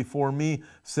remain before me,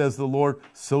 says the Lord,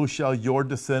 so shall your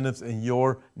descendants and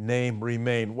your name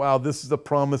remain. Wow, this is a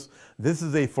promise. This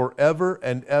is a forever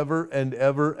and ever and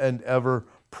ever and ever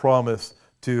promise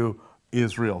to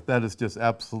Israel. That is just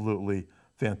absolutely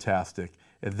fantastic.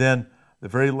 And then the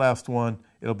very last one,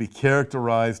 it'll be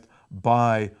characterized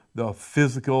by the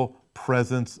physical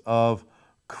presence of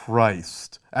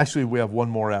Christ. Actually, we have one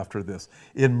more after this.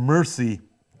 In mercy,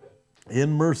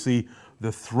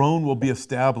 the throne will be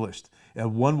established,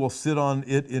 and one will sit on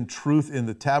it in truth in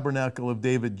the tabernacle of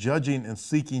David, judging and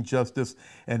seeking justice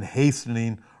and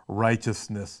hastening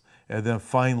righteousness. And then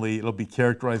finally, it'll be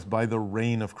characterized by the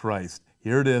reign of Christ.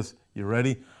 Here it is. You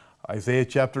ready? Isaiah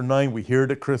chapter 9, we hear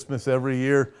it at Christmas every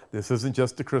year. This isn't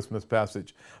just a Christmas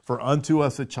passage. For unto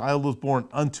us a child is born,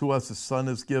 unto us a son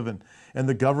is given, and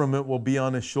the government will be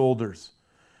on his shoulders.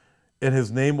 And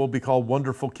his name will be called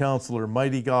Wonderful Counselor,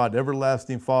 Mighty God,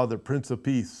 Everlasting Father, Prince of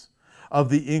Peace. Of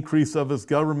the increase of his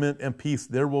government and peace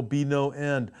there will be no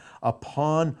end,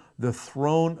 upon the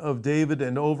throne of David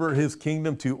and over his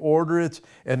kingdom, to order it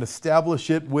and establish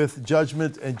it with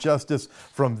judgment and justice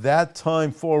from that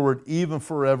time forward, even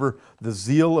forever. The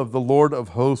zeal of the Lord of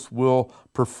hosts will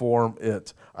perform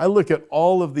it. I look at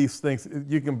all of these things.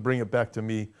 You can bring it back to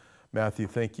me, Matthew.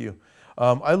 Thank you.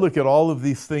 I look at all of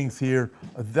these things here.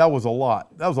 That was a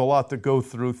lot. That was a lot to go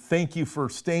through. Thank you for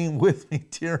staying with me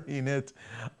during it.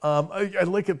 I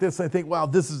look at this and I think, wow,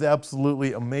 this is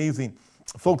absolutely amazing.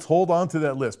 Folks, hold on to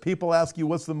that list. People ask you,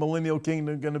 what's the millennial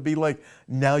kingdom going to be like?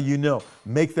 Now you know.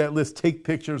 Make that list. Take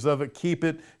pictures of it. Keep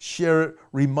it. Share it.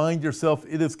 Remind yourself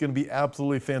it is going to be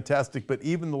absolutely fantastic. But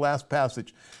even the last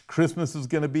passage, Christmas is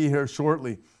going to be here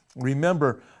shortly.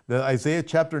 Remember, the Isaiah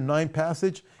chapter 9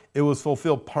 passage, it was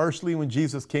fulfilled partially when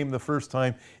Jesus came the first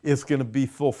time. It's going to be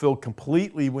fulfilled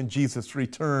completely when Jesus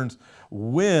returns,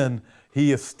 when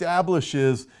he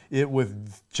establishes it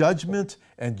with judgment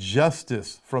and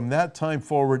justice from that time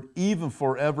forward, even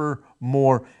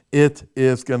forevermore. It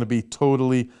is going to be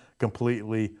totally,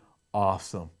 completely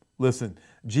awesome. Listen,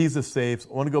 Jesus saves.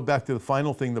 I want to go back to the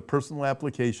final thing, the personal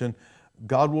application.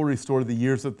 God will restore the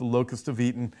years that the locusts have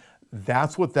eaten.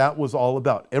 That's what that was all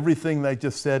about. Everything that I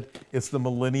just said, it's the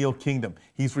millennial kingdom.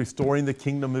 He's restoring the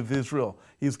kingdom of Israel.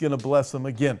 He's going to bless them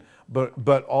again.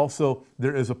 But also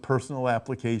there is a personal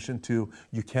application too.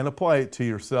 You can apply it to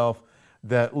yourself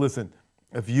that, listen,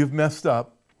 if you've messed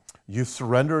up, you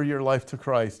surrender your life to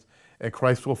Christ, and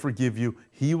Christ will forgive you.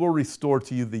 He will restore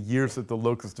to you the years that the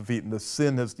locusts have eaten. The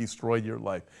sin has destroyed your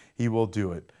life. He will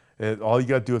do it. And all you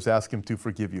got to do is ask him to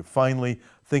forgive you. Finally,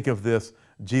 think of this.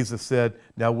 Jesus said,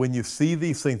 now when you see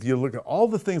these things, you look at all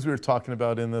the things we were talking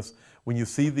about in this, when you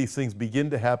see these things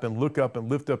begin to happen, look up and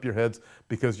lift up your heads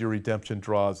because your redemption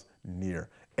draws near.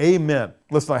 Amen.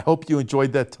 Listen, I hope you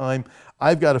enjoyed that time.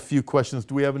 I've got a few questions.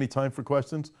 Do we have any time for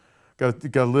questions? Got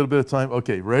a little bit of time?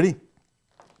 Okay, ready?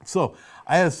 So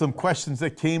I had some questions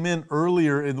that came in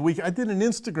earlier in the week. I did an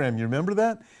Instagram, you remember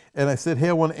that? And I said, hey,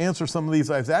 I want to answer some of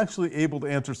these. I was actually able to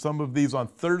answer some of these on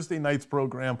Thursday night's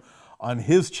program on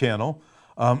his channel.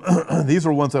 These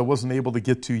are ones I wasn't able to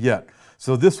get to yet.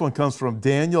 So this one comes from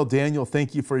Daniel. Daniel,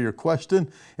 thank you for your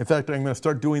question. In fact, I'm going to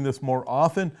start doing this more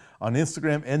often on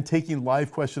Instagram and taking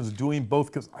live questions, doing both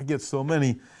because I get so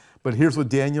many. But here's what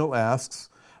Daniel asks.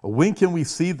 When can we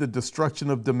see the destruction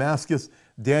of Damascus?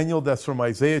 Daniel, that's from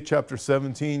Isaiah chapter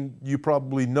 17. You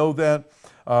probably know that.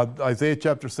 Isaiah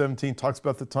chapter 17 talks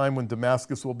about the time when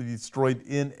Damascus will be destroyed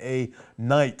in a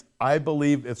night. I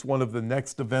believe it's one of the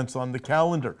next events on the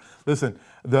calendar. Listen,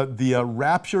 the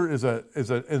rapture is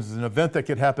an event that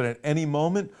could happen at any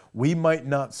moment. We might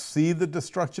not see the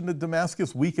destruction of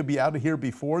Damascus. We could be out of here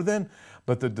before then,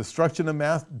 but the destruction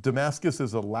of Damascus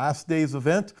is a last days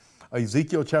event.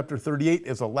 Ezekiel chapter 38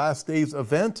 is a last days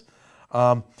event.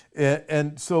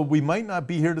 And so we might not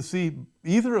be here to see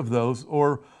either of those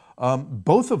or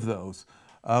both of those.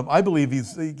 I believe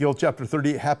Ezekiel chapter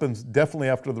 38 happens definitely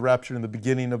after the rapture and the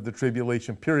beginning of the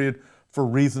tribulation period for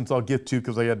reasons I'll get to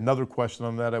because I had another question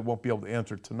on that I won't be able to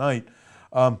answer tonight.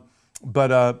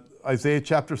 But Isaiah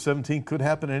chapter 17 could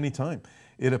happen at any time.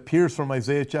 It appears from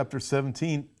Isaiah chapter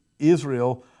 17,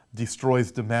 Israel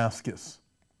destroys Damascus.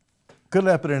 Could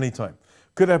happen at any time.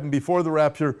 Could happen before the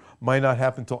rapture, might not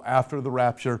happen until after the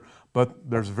rapture, but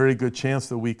there's a very good chance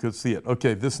that we could see it.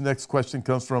 Okay, this next question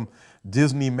comes from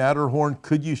Disney Matterhorn.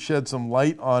 Could you shed some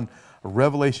light on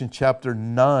Revelation chapter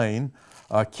 9,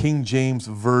 King James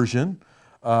Version?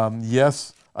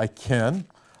 Yes, I can.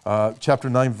 Chapter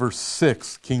 9, verse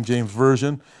 6, King James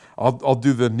Version. I'll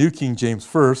do the New King James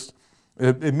first.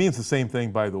 It means the same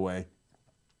thing, by the way,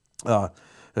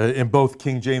 in both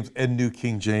King James and New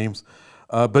King James.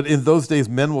 But in those days,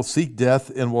 men will seek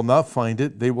death and will not find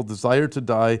it. They will desire to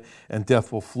die, and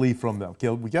death will flee from them. Okay,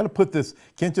 we got to put this,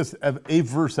 can't just have a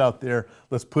verse out there.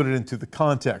 Let's put it into the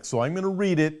context. So I'm going to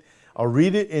read it. I'll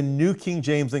read it in New King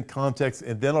James in context,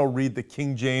 and then I'll read the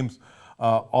King James,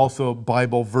 also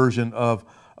Bible version of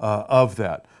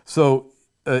that. So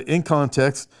in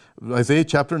context, Isaiah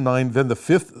chapter 9, then the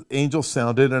fifth angel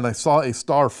sounded, and I saw a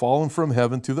star fallen from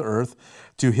heaven to the earth.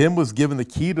 To him was given the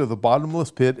key to the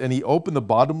bottomless pit, and he opened the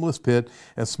bottomless pit,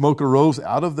 and smoke arose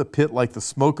out of the pit like the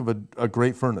smoke of a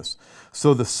great furnace.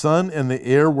 So the sun and the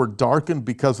air were darkened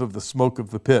because of the smoke of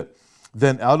the pit.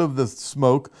 Then out of the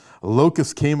smoke,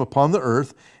 locusts came upon the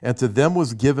earth, and to them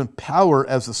was given power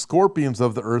as the scorpions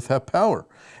of the earth have power.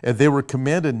 And they were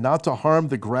commanded not to harm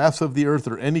the grass of the earth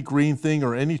or any green thing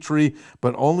or any tree,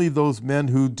 but only those men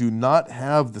who do not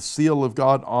have the seal of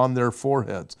God on their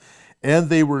foreheads. And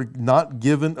they were not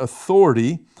given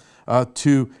authority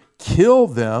to kill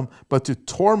them, but to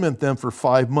torment them for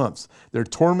 5 months. Their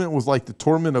torment was like the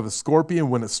torment of a scorpion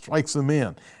when it strikes a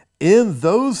man. In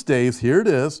those days, here it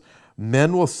is,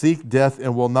 men will seek death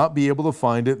and will not be able to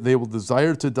find it. They will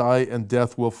desire to die, and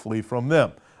death will flee from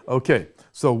them. Okay,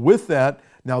 so with that,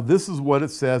 now this is what it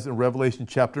says in Revelation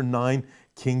chapter 9,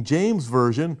 King James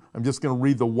Version. I'm just going to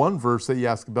read the one verse that you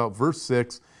asked about, verse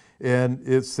 6. And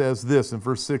it says this in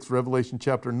verse 6, Revelation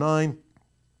chapter 9.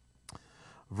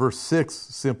 Verse 6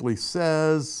 simply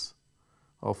says,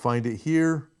 I'll find it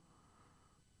here.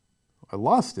 I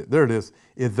lost it. There it is.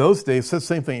 In those days, it says the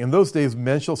same thing. In those days,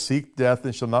 men shall seek death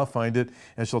and shall not find it,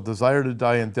 and shall desire to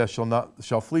die, and death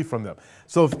shall flee from them.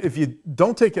 So if you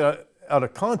don't take it out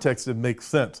of context, it makes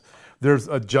sense. There's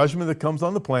a judgment that comes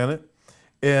on the planet,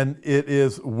 and it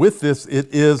is with this,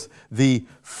 it is the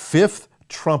fifth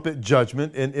trumpet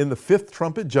judgment. And in the fifth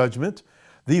trumpet judgment,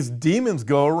 these demons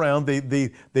go around, they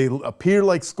appear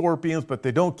like scorpions, but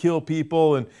they don't kill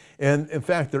people. And in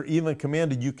fact, they're even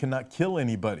commanded, you cannot kill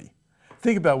anybody.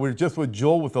 Think about it, we're just with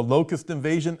Joel with the locust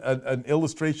invasion, an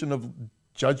illustration of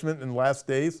judgment in the last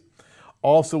days.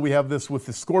 Also, we have this with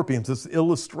the scorpions, this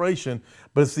illustration,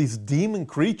 but it's these demon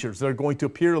creatures that are going to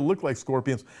appear to look like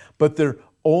scorpions, but they're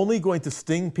only going to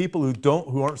sting people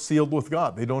who aren't sealed with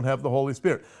God. They don't have the Holy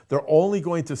Spirit. They're only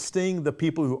going to sting the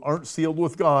people who aren't sealed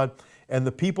with God, and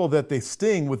the people that they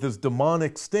sting with this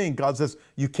demonic sting, God says,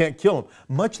 you can't kill them.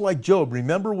 Much like Job.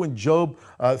 Remember when Job,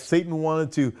 Satan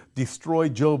wanted to destroy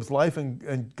Job's life,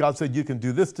 and God said, you can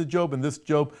do this to Job and this to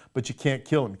Job, but you can't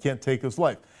kill him. You can't take his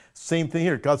life. Same thing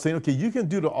here. God's saying, okay, you can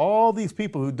do to all these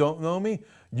people who don't know me,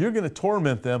 you're going to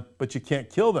torment them, but you can't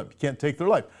kill them. You can't take their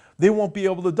life. They won't be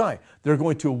able to die. They're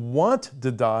going to want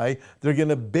to die. They're going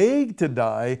to beg to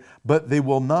die, but they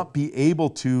will not be able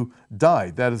to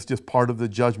die. That is just part of the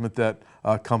judgment that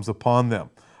comes upon them.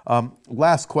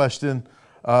 Last question.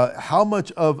 How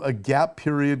much of a gap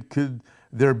period could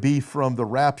there be from the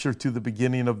rapture to the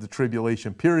beginning of the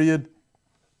tribulation period?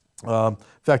 In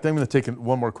fact, I'm going to take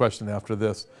one more question after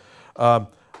this. How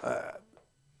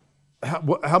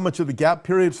much of the gap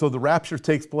period? So the rapture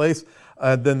takes place,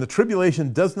 then the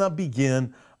tribulation does not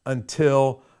begin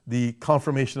until the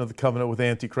confirmation of the covenant with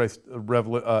Antichrist,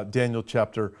 Daniel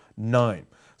chapter 9.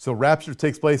 So rapture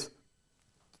takes place,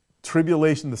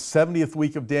 tribulation, the 70th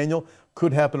week of Daniel,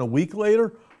 could happen a week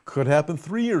later, could happen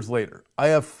 3 years later. I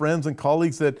have friends and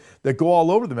colleagues that go all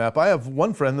over the map. I have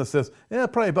one friend that says,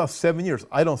 probably about 7 years.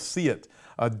 I don't see it.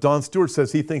 Don Stewart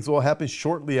says he thinks it will happen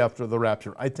shortly after the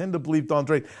rapture. I tend to believe Don's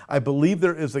right. I believe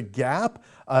there is a gap.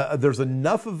 There's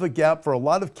enough of a gap for a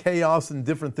lot of chaos and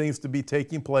different things to be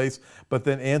taking place, but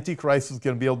then Antichrist is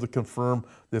going to be able to confirm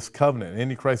this covenant.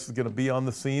 Antichrist is going to be on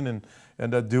the scene and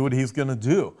do what he's going to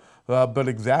do. But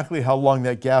exactly how long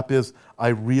that gap is,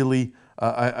 I don't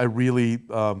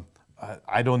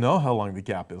know how long the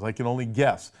gap is. I can only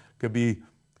guess. Could be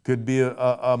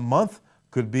a month,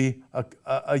 could be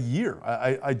a year.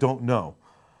 I don't know.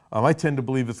 I tend to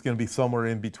believe it's going to be somewhere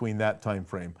in between that time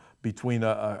frame, between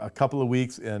a couple of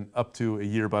weeks and up to a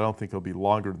year, but I don't think it'll be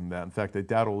longer than that. In fact, I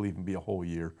doubt it'll even be a whole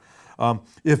year.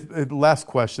 Last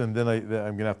question, then I'm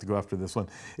going to have to go after this one.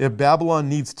 If Babylon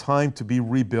needs time to be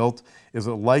rebuilt, is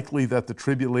it likely that the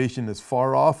tribulation is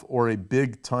far off or a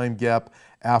big time gap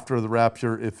after the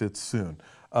rapture if it's soon?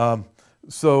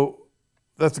 So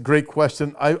that's a great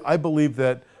question. I believe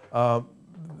that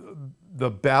the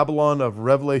Babylon of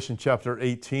Revelation chapter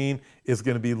 18 is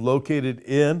going to be located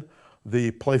in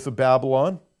the place of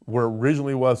Babylon, where it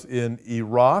originally was in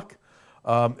Iraq.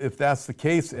 If that's the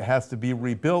case, it has to be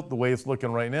rebuilt. The way it's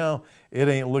looking right now, it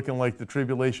ain't looking like the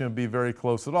tribulation would be very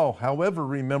close at all. However,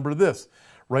 remember this.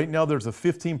 Right now, there's a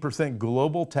 15%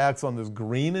 global tax on this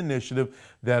green initiative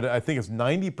that I think is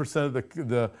 90% of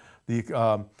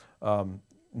the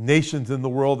nations in the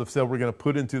world have said we're going to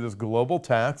put into this global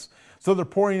tax. So they're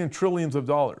pouring in trillions of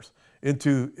dollars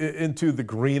into the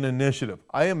green initiative.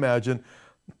 I imagine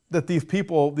that these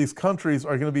people, these countries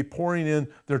are going to be pouring in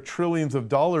their trillions of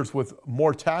dollars with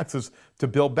more taxes to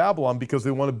build Babylon because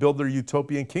they want to build their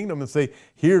utopian kingdom and say,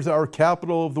 here's our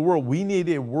capital of the world. We need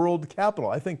a world capital.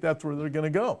 I think that's where they're going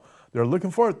to go. They're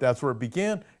looking for it. That's where it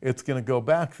began. It's going to go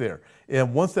back there.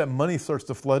 And once that money starts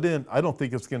to flood in, I don't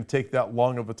think it's going to take that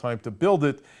long of a time to build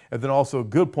it. And then also a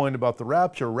good point about the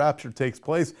rapture. Rapture takes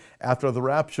place. After the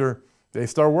rapture, they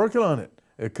start working on it.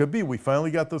 It could be we finally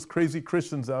got those crazy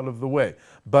Christians out of the way.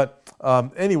 But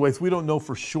anyways, we don't know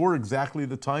for sure exactly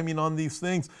the timing on these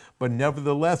things, but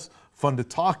nevertheless, fun to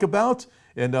talk about.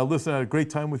 And listen, I had a great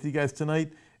time with you guys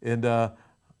tonight. And God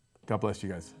bless you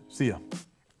guys. See ya.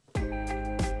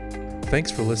 Thanks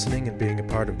for listening and being a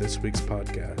part of this week's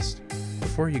podcast.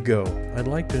 Before you go, I'd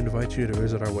like to invite you to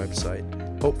visit our website,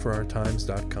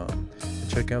 hopeforourtimes.com, and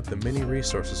check out the many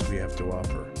resources we have to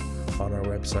offer. On our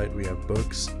website, we have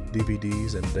books,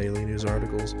 DVDs, and daily news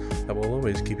articles that will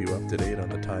always keep you up to date on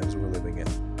the times we're living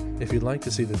in. If you'd like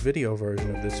to see the video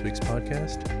version of this week's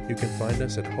podcast, you can find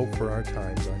us at Hope for Our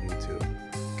Times on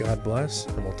YouTube. God bless,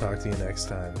 and we'll talk to you next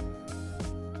time.